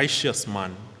puts a righteous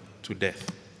man to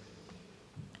death.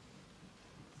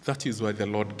 That is why the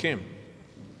Lord came.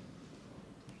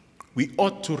 We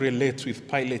ought to relate with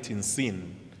Pilate in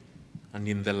sin and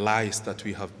in the lies that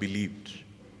we have believed.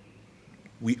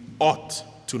 We ought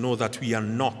to know that we are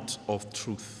not of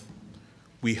truth.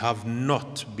 We have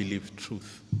not believed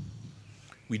truth.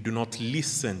 We do not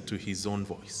listen to his own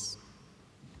voice.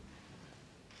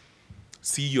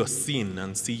 See your sin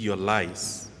and see your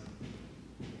lies,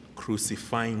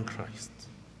 crucifying Christ.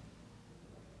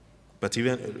 But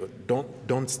even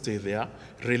don't stay there.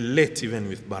 Relate even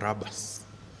with Barabbas.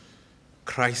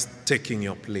 Christ taking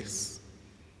your place.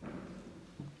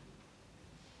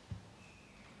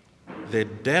 The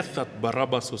death that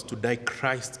Barabbas was to die,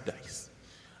 Christ dies.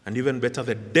 And even better,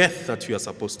 the death that you are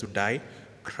supposed to die,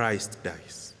 Christ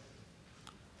dies.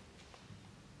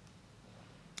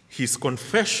 His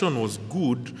confession was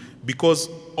good because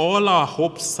all our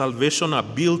hopes, salvation are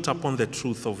built upon the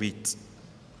truth of it.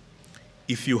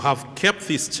 If you have kept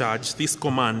this charge, this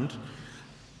command,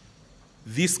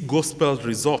 this gospel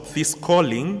result, this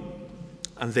calling,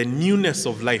 and the newness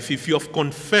of life, if you have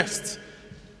confessed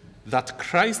that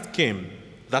Christ came,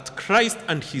 that Christ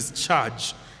and his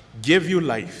charge gave you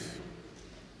life,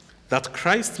 that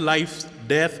Christ's life,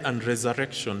 death, and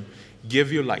resurrection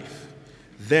gave you life,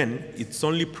 then it's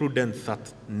only prudent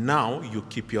that now you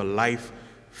keep your life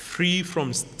free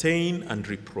from stain and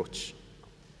reproach.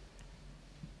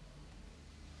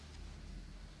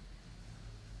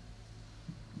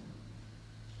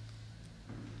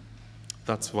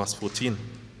 That's verse 14.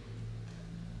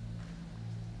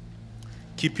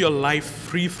 Keep your life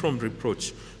free from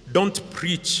reproach. Don't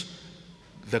preach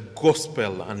the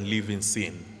gospel and live in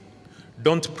sin.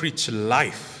 Don't preach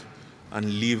life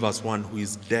and live as one who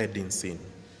is dead in sin.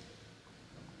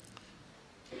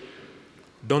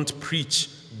 Don't preach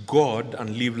God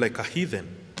and live like a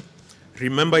heathen.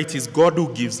 Remember, it is God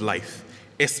who gives life,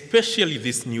 especially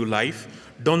this new life.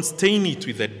 Don't stain it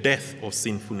with the death of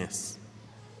sinfulness.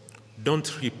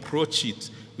 Don't reproach it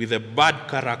with the bad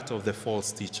character of the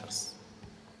false teachers.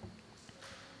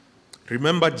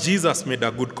 Remember, Jesus made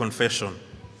a good confession.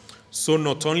 So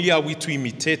not only are we to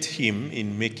imitate him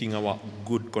in making our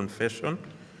good confession,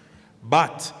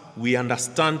 but we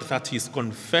understand that his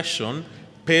confession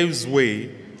paves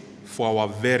way for our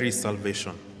very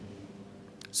salvation.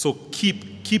 So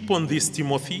keep on this,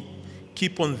 Timothy.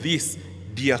 Keep on this,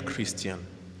 dear Christian,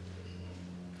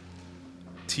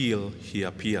 till he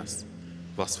appears.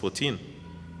 Verse 14.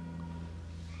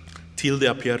 Till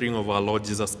the appearing of our Lord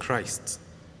Jesus Christ.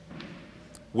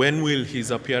 When will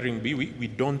his appearing be? We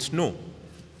don't know.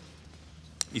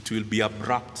 It will be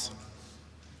abrupt.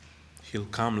 He'll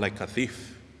come like a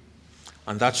thief.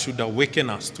 And that should awaken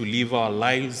us to live our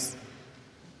lives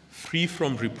free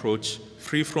from reproach,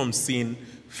 free from sin,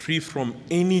 free from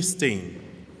any stain.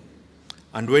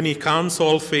 And when he comes,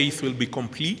 all faith will be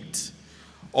complete.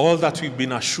 All that we've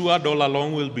been assured all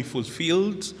along will be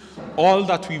fulfilled. All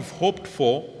that we've hoped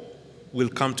for will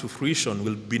come to fruition,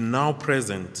 will be now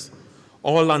present.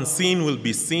 All unseen will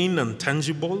be seen and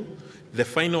tangible. The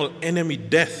final enemy,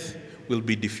 death, will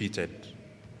be defeated.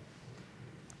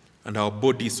 And our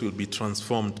bodies will be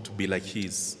transformed to be like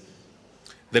his.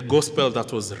 The gospel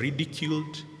that was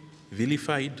ridiculed,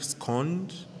 vilified,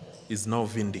 scorned, is now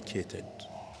vindicated.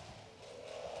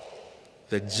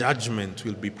 The judgment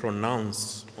will be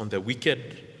pronounced on the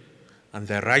wicked and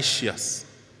the righteous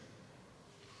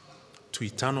to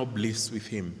eternal bliss with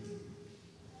him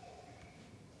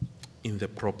in the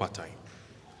proper time,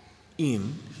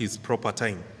 in his proper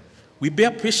time. We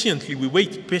bear patiently, we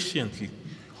wait patiently.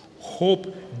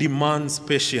 Hope demands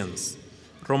patience.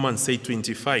 Romans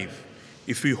 8:25.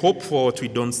 If we hope for what we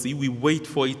don't see, we wait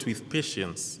for it with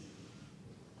patience.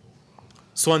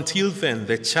 So until then,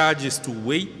 the charge is to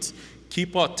wait,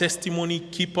 keep our testimony,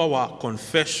 keep our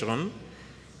confession,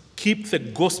 keep the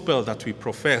gospel that we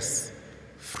profess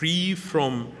free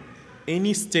from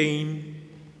any stain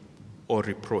or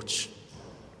reproach.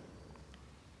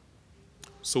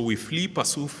 So we flee,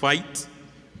 pursue, fight.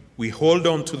 We hold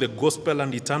on to the gospel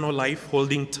and eternal life,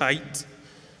 holding tight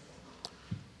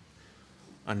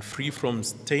and free from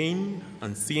stain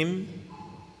and sin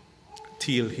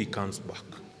till he comes back.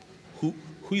 Who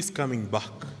is coming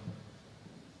back?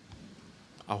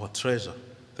 Our treasure,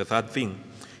 the third thing.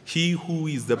 He who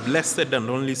is the blessed and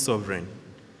only sovereign,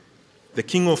 the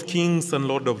King of kings and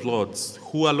Lord of lords,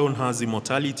 who alone has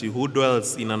immortality, who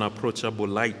dwells in an approachable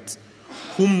light,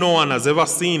 whom no one has ever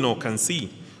seen or can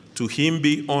see. To him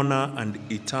be honor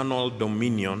and eternal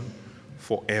dominion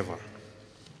forever.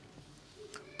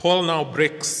 Paul now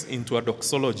breaks into a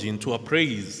doxology, into a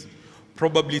praise,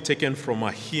 probably taken from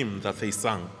a hymn that they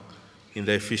sang in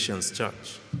the Ephesians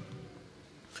church.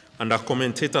 And a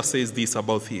commentator says this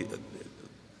about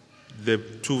the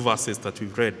two verses that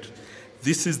we've read.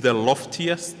 This is the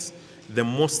loftiest, the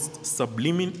most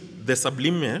sublime, the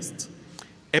sublimest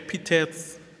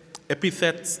epithets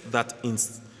that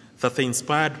the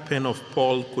inspired pen of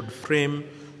Paul could frame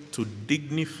to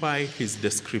dignify his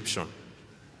description.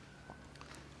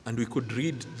 And we could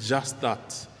read just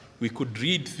that. We could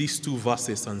read these two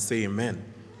verses and say amen.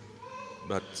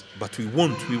 But we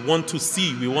won't. We want to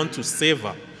see, we want to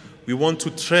savor, we want to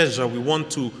treasure, we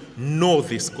want to know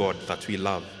this God that we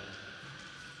love.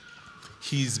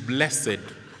 He is blessed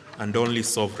and only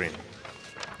sovereign.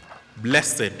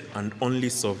 Blessed and only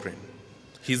sovereign.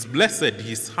 He's blessed,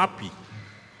 he's happy.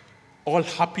 All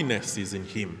happiness is in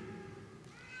him.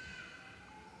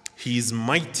 He is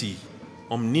mighty,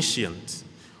 omniscient,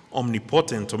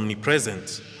 omnipotent,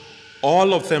 omnipresent.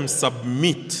 All of them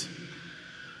submit.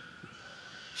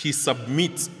 He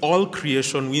submits all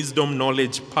creation, wisdom,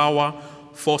 knowledge, power,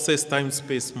 forces, time,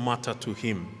 space, matter to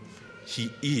him.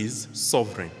 He is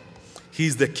sovereign. He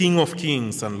is the King of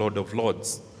kings and Lord of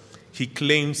lords. He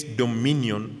claims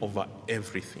dominion over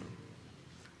everything.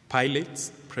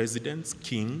 Pilots, presidents,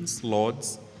 kings,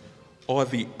 lords, or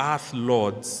the earth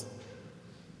lords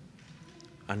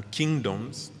and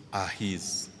kingdoms are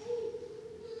his.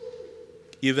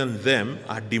 Even them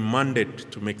are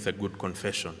demanded to make the good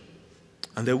confession.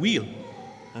 And they will.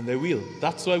 And they will.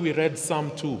 That's why we read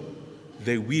Psalm 2.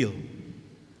 They will.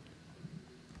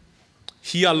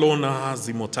 He alone has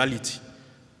immortality.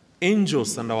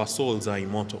 Angels and our souls are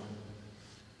immortal.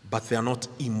 But they are not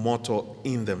immortal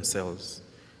in themselves.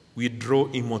 We draw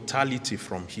immortality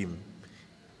from him.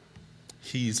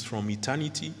 He is from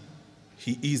eternity.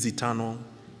 He is eternal.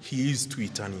 He is to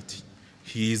eternity.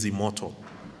 He is immortal.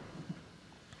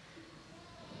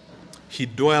 He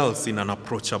dwells in an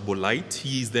approachable light.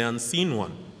 He is the unseen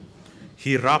one.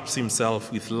 He wraps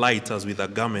himself with light as with a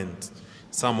garment.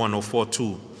 Psalm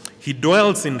 104:2. He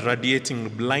dwells in radiating,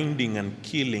 blinding, and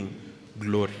killing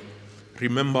glory.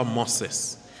 Remember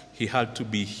Moses. He had to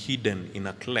be hidden in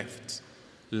a cleft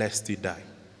lest he die.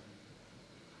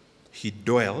 He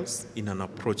dwells in an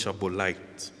approachable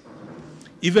light.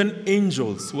 Even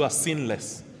angels who are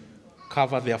sinless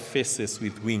cover their faces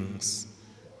with wings.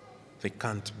 They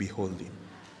can't behold him.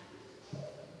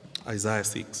 Isaiah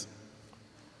 6.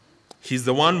 He's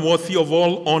the one worthy of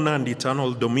all honor and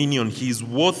eternal dominion. He is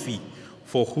worthy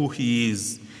for who he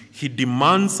is. He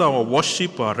demands our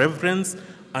worship, our reverence,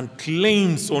 and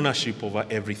claims ownership over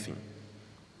everything.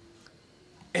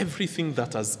 Everything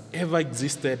that has ever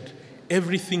existed,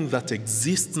 everything that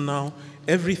exists now,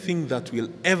 everything that will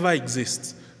ever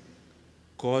exist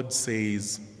God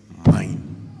says,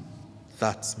 mine.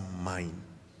 That's mine.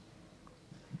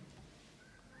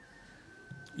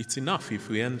 It's enough if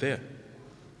we end there.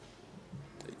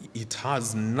 It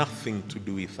has nothing to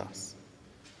do with us.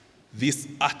 These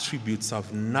attributes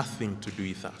have nothing to do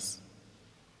with us.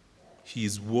 He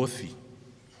is worthy.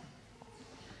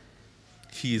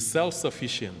 He is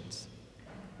self-sufficient.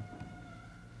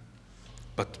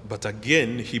 But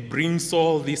again, he brings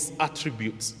all these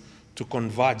attributes to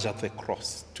converge at the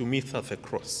cross, to meet at the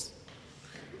cross.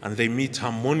 And they meet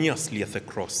harmoniously at the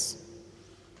cross.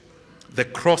 The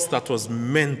cross that was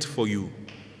meant for you.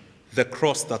 The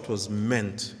cross that was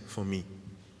meant for me.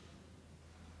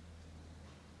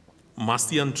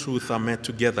 Mercy and truth are met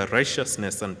together.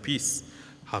 Righteousness and peace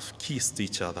have kissed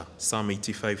each other. Psalm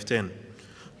 85:10.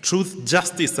 Truth,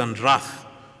 justice, and wrath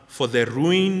for the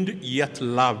ruined yet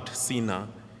loved sinner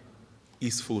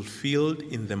is fulfilled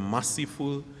in the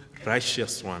merciful,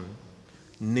 righteous one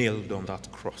nailed on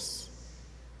that cross.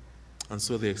 And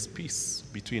so there's peace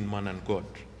between man and God.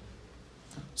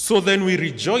 So then we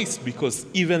rejoice because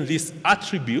even these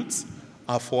attributes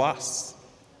are for us.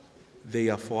 They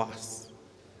are for us.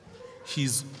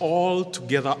 He's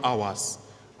altogether ours,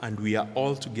 and we are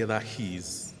altogether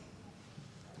his.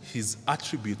 His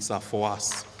attributes are for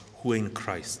us who are in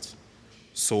Christ.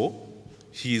 So,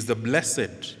 he is the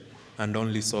blessed and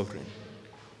only sovereign.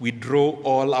 We draw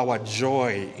all our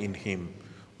joy in him.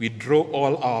 We draw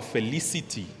all our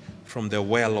felicity from the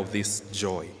well of this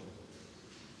joy.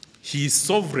 He is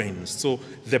sovereign, so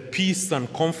the peace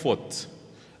and comfort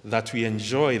that we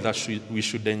enjoy, that we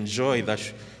should enjoy, that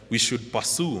we should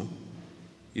pursue,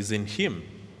 is in him.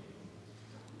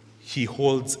 He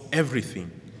holds everything.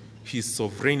 His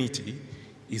sovereignty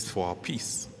is for our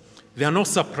peace. There are no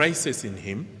surprises in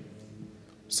him.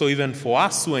 So even for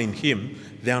us who are in him,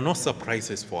 there are no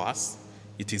surprises for us.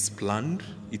 It is planned,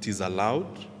 it is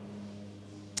allowed,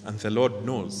 and the Lord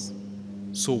knows.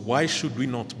 So why should we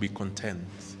not be content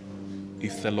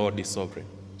if the Lord is sovereign?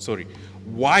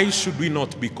 Why should we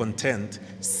not be content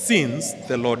since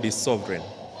the Lord is sovereign?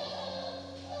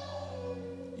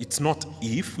 It's not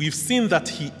if. We've seen that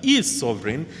he is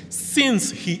sovereign. Since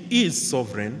he is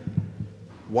sovereign,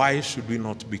 why should we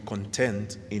not be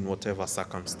content in whatever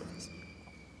circumstance?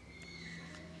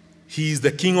 He is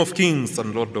the King of kings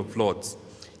and Lord of lords.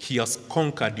 He has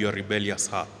conquered your rebellious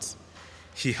heart.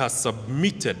 He has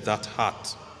submitted that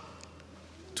heart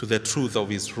to the truth of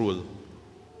his rule.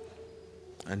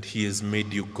 And he has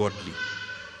made you godly.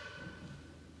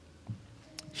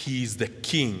 He is the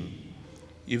king.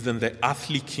 Even the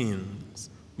earthly kings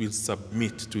will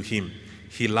submit to him.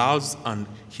 He loves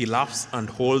and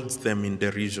holds them in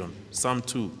derision. Psalm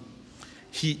 2.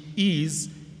 He is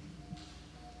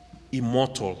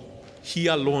immortal. He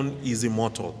alone is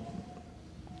immortal.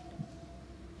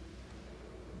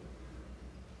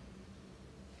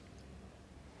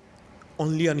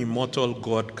 Only an immortal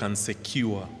God can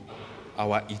secure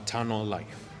our eternal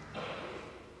life.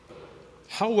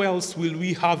 How else will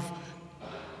we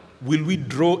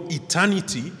draw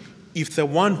eternity if the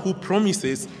one who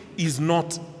promises is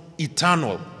not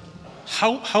eternal?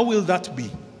 How will that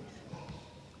be?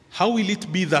 How will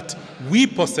it be that we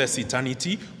possess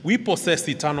eternity, we possess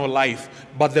eternal life,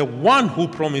 but the one who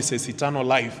promises eternal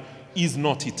life is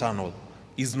not eternal,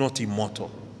 is not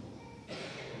immortal?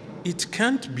 It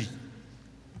can't be.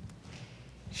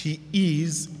 He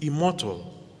is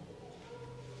immortal.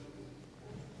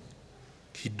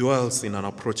 He dwells in an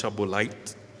approachable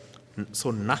light,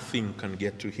 so nothing can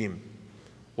get to him.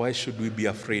 Why should we be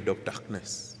afraid of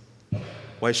darkness?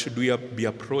 Why should we be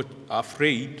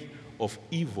afraid of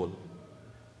evil?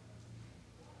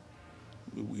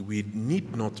 We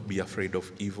need not be afraid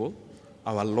of evil.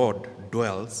 Our Lord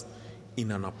dwells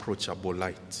in an approachable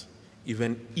light.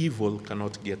 Even evil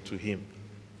cannot get to him.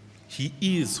 He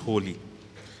is holy.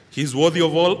 He is worthy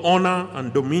of all honor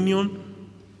and dominion.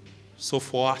 So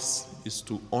for us is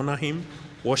to honor him,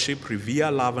 worship, revere,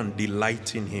 love, and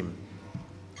delight in him.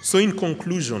 So in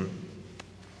conclusion,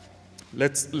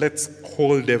 let's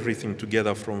hold everything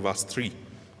together from verse 3.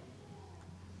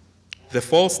 The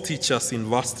false teachers in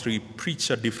verse 3 preach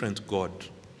a different God.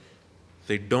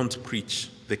 They don't preach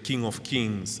the King of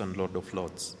kings and Lord of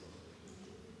lords.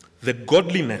 The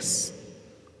godliness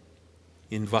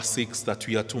in verse 6 that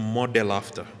we are to model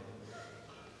after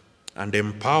and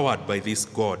empowered by this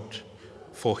God,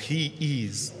 for he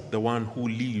is the one who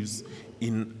lives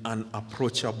in an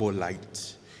approachable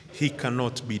light. He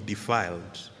cannot be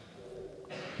defiled.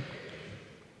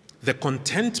 The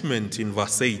contentment in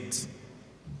verse 8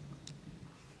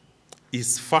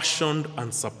 is fashioned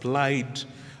and supplied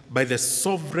by the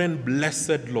sovereign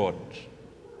blessed Lord.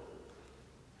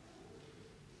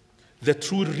 The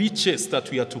true riches that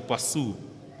we are to pursue,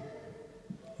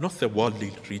 not the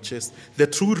worldly riches, the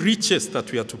true riches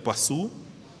that we are to pursue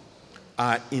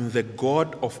are in the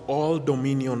God of all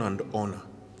dominion and honor.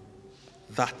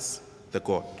 That's the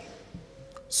God.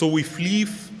 So we flee,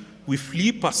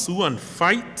 pursue, and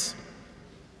fight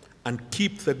and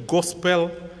keep the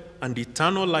gospel and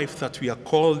eternal life that we are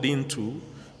called into,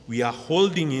 we are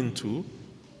holding into,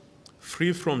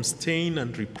 free from stain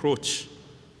and reproach,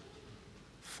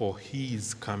 for he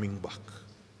is coming back.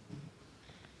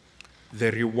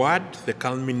 The reward, the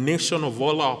culmination of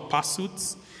all our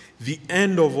pursuits, the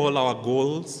end of all our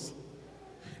goals,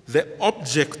 the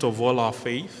object of all our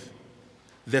faith,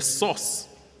 the source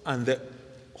and the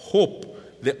hope,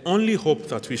 the only hope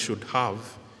that we should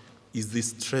have is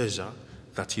this treasure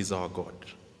that is our God.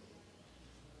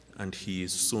 And he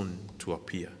is soon to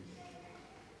appear.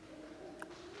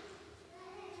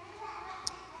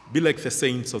 Be like the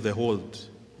saints of the old.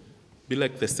 Be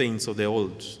like the saints of the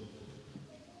old,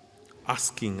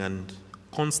 asking and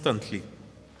constantly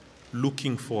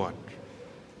looking forward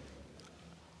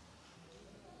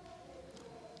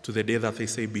to the day that they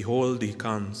say, behold, he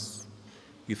comes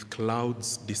with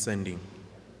clouds descending.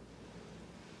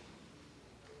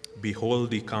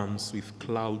 Behold, he comes with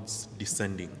clouds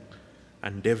descending,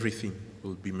 and everything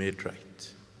will be made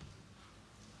right.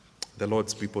 The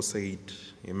Lord's people said,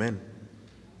 amen.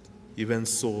 Even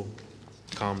so,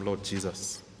 come, Lord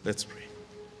Jesus. Let's pray.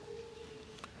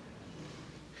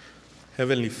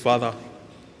 Heavenly Father,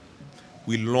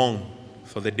 we long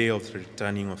for the day of the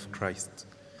returning of Christ.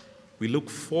 We look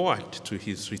forward to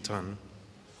his return,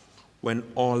 when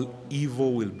all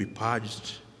evil will be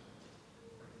purged.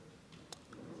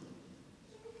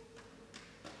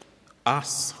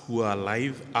 Us who are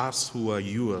alive, us who are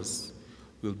yours,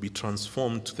 will be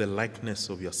transformed to the likeness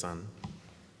of your Son.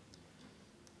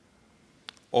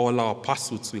 All our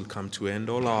pursuits will come to end.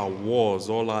 All our wars,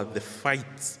 the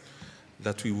fights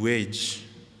that we wage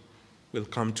will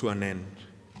come to an end.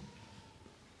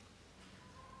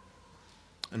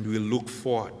 And we'll look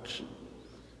forward.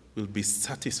 We'll be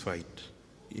satisfied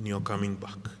in your coming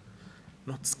back.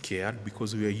 Not scared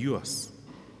because we are yours.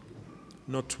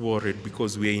 Not worried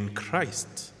because we are in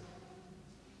Christ.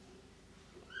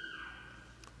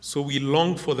 So we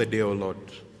long for the day, O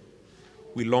Lord.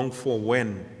 We long for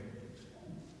when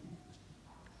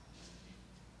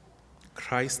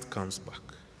Christ comes back,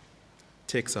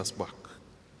 takes us back.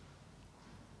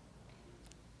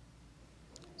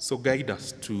 So guide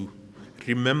us to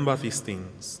remember these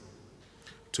things,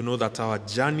 to know that our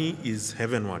journey is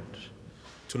heavenward,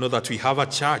 to know that we have a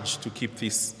charge to keep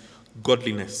this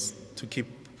godliness, to keep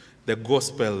the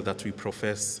gospel that we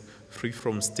profess free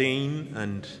from stain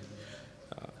and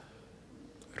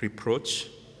reproach.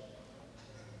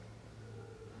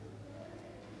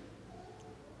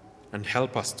 And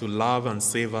help us to love and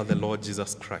savor the Lord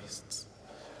Jesus Christ.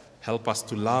 Help us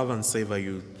to love and savor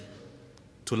you.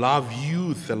 To love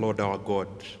you, the Lord our God,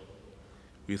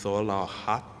 with all our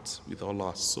heart, with all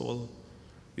our soul,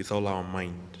 with all our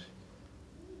mind.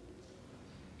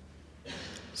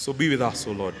 So be with us,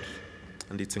 O Lord.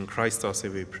 And it's in Christ our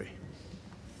Savior we pray.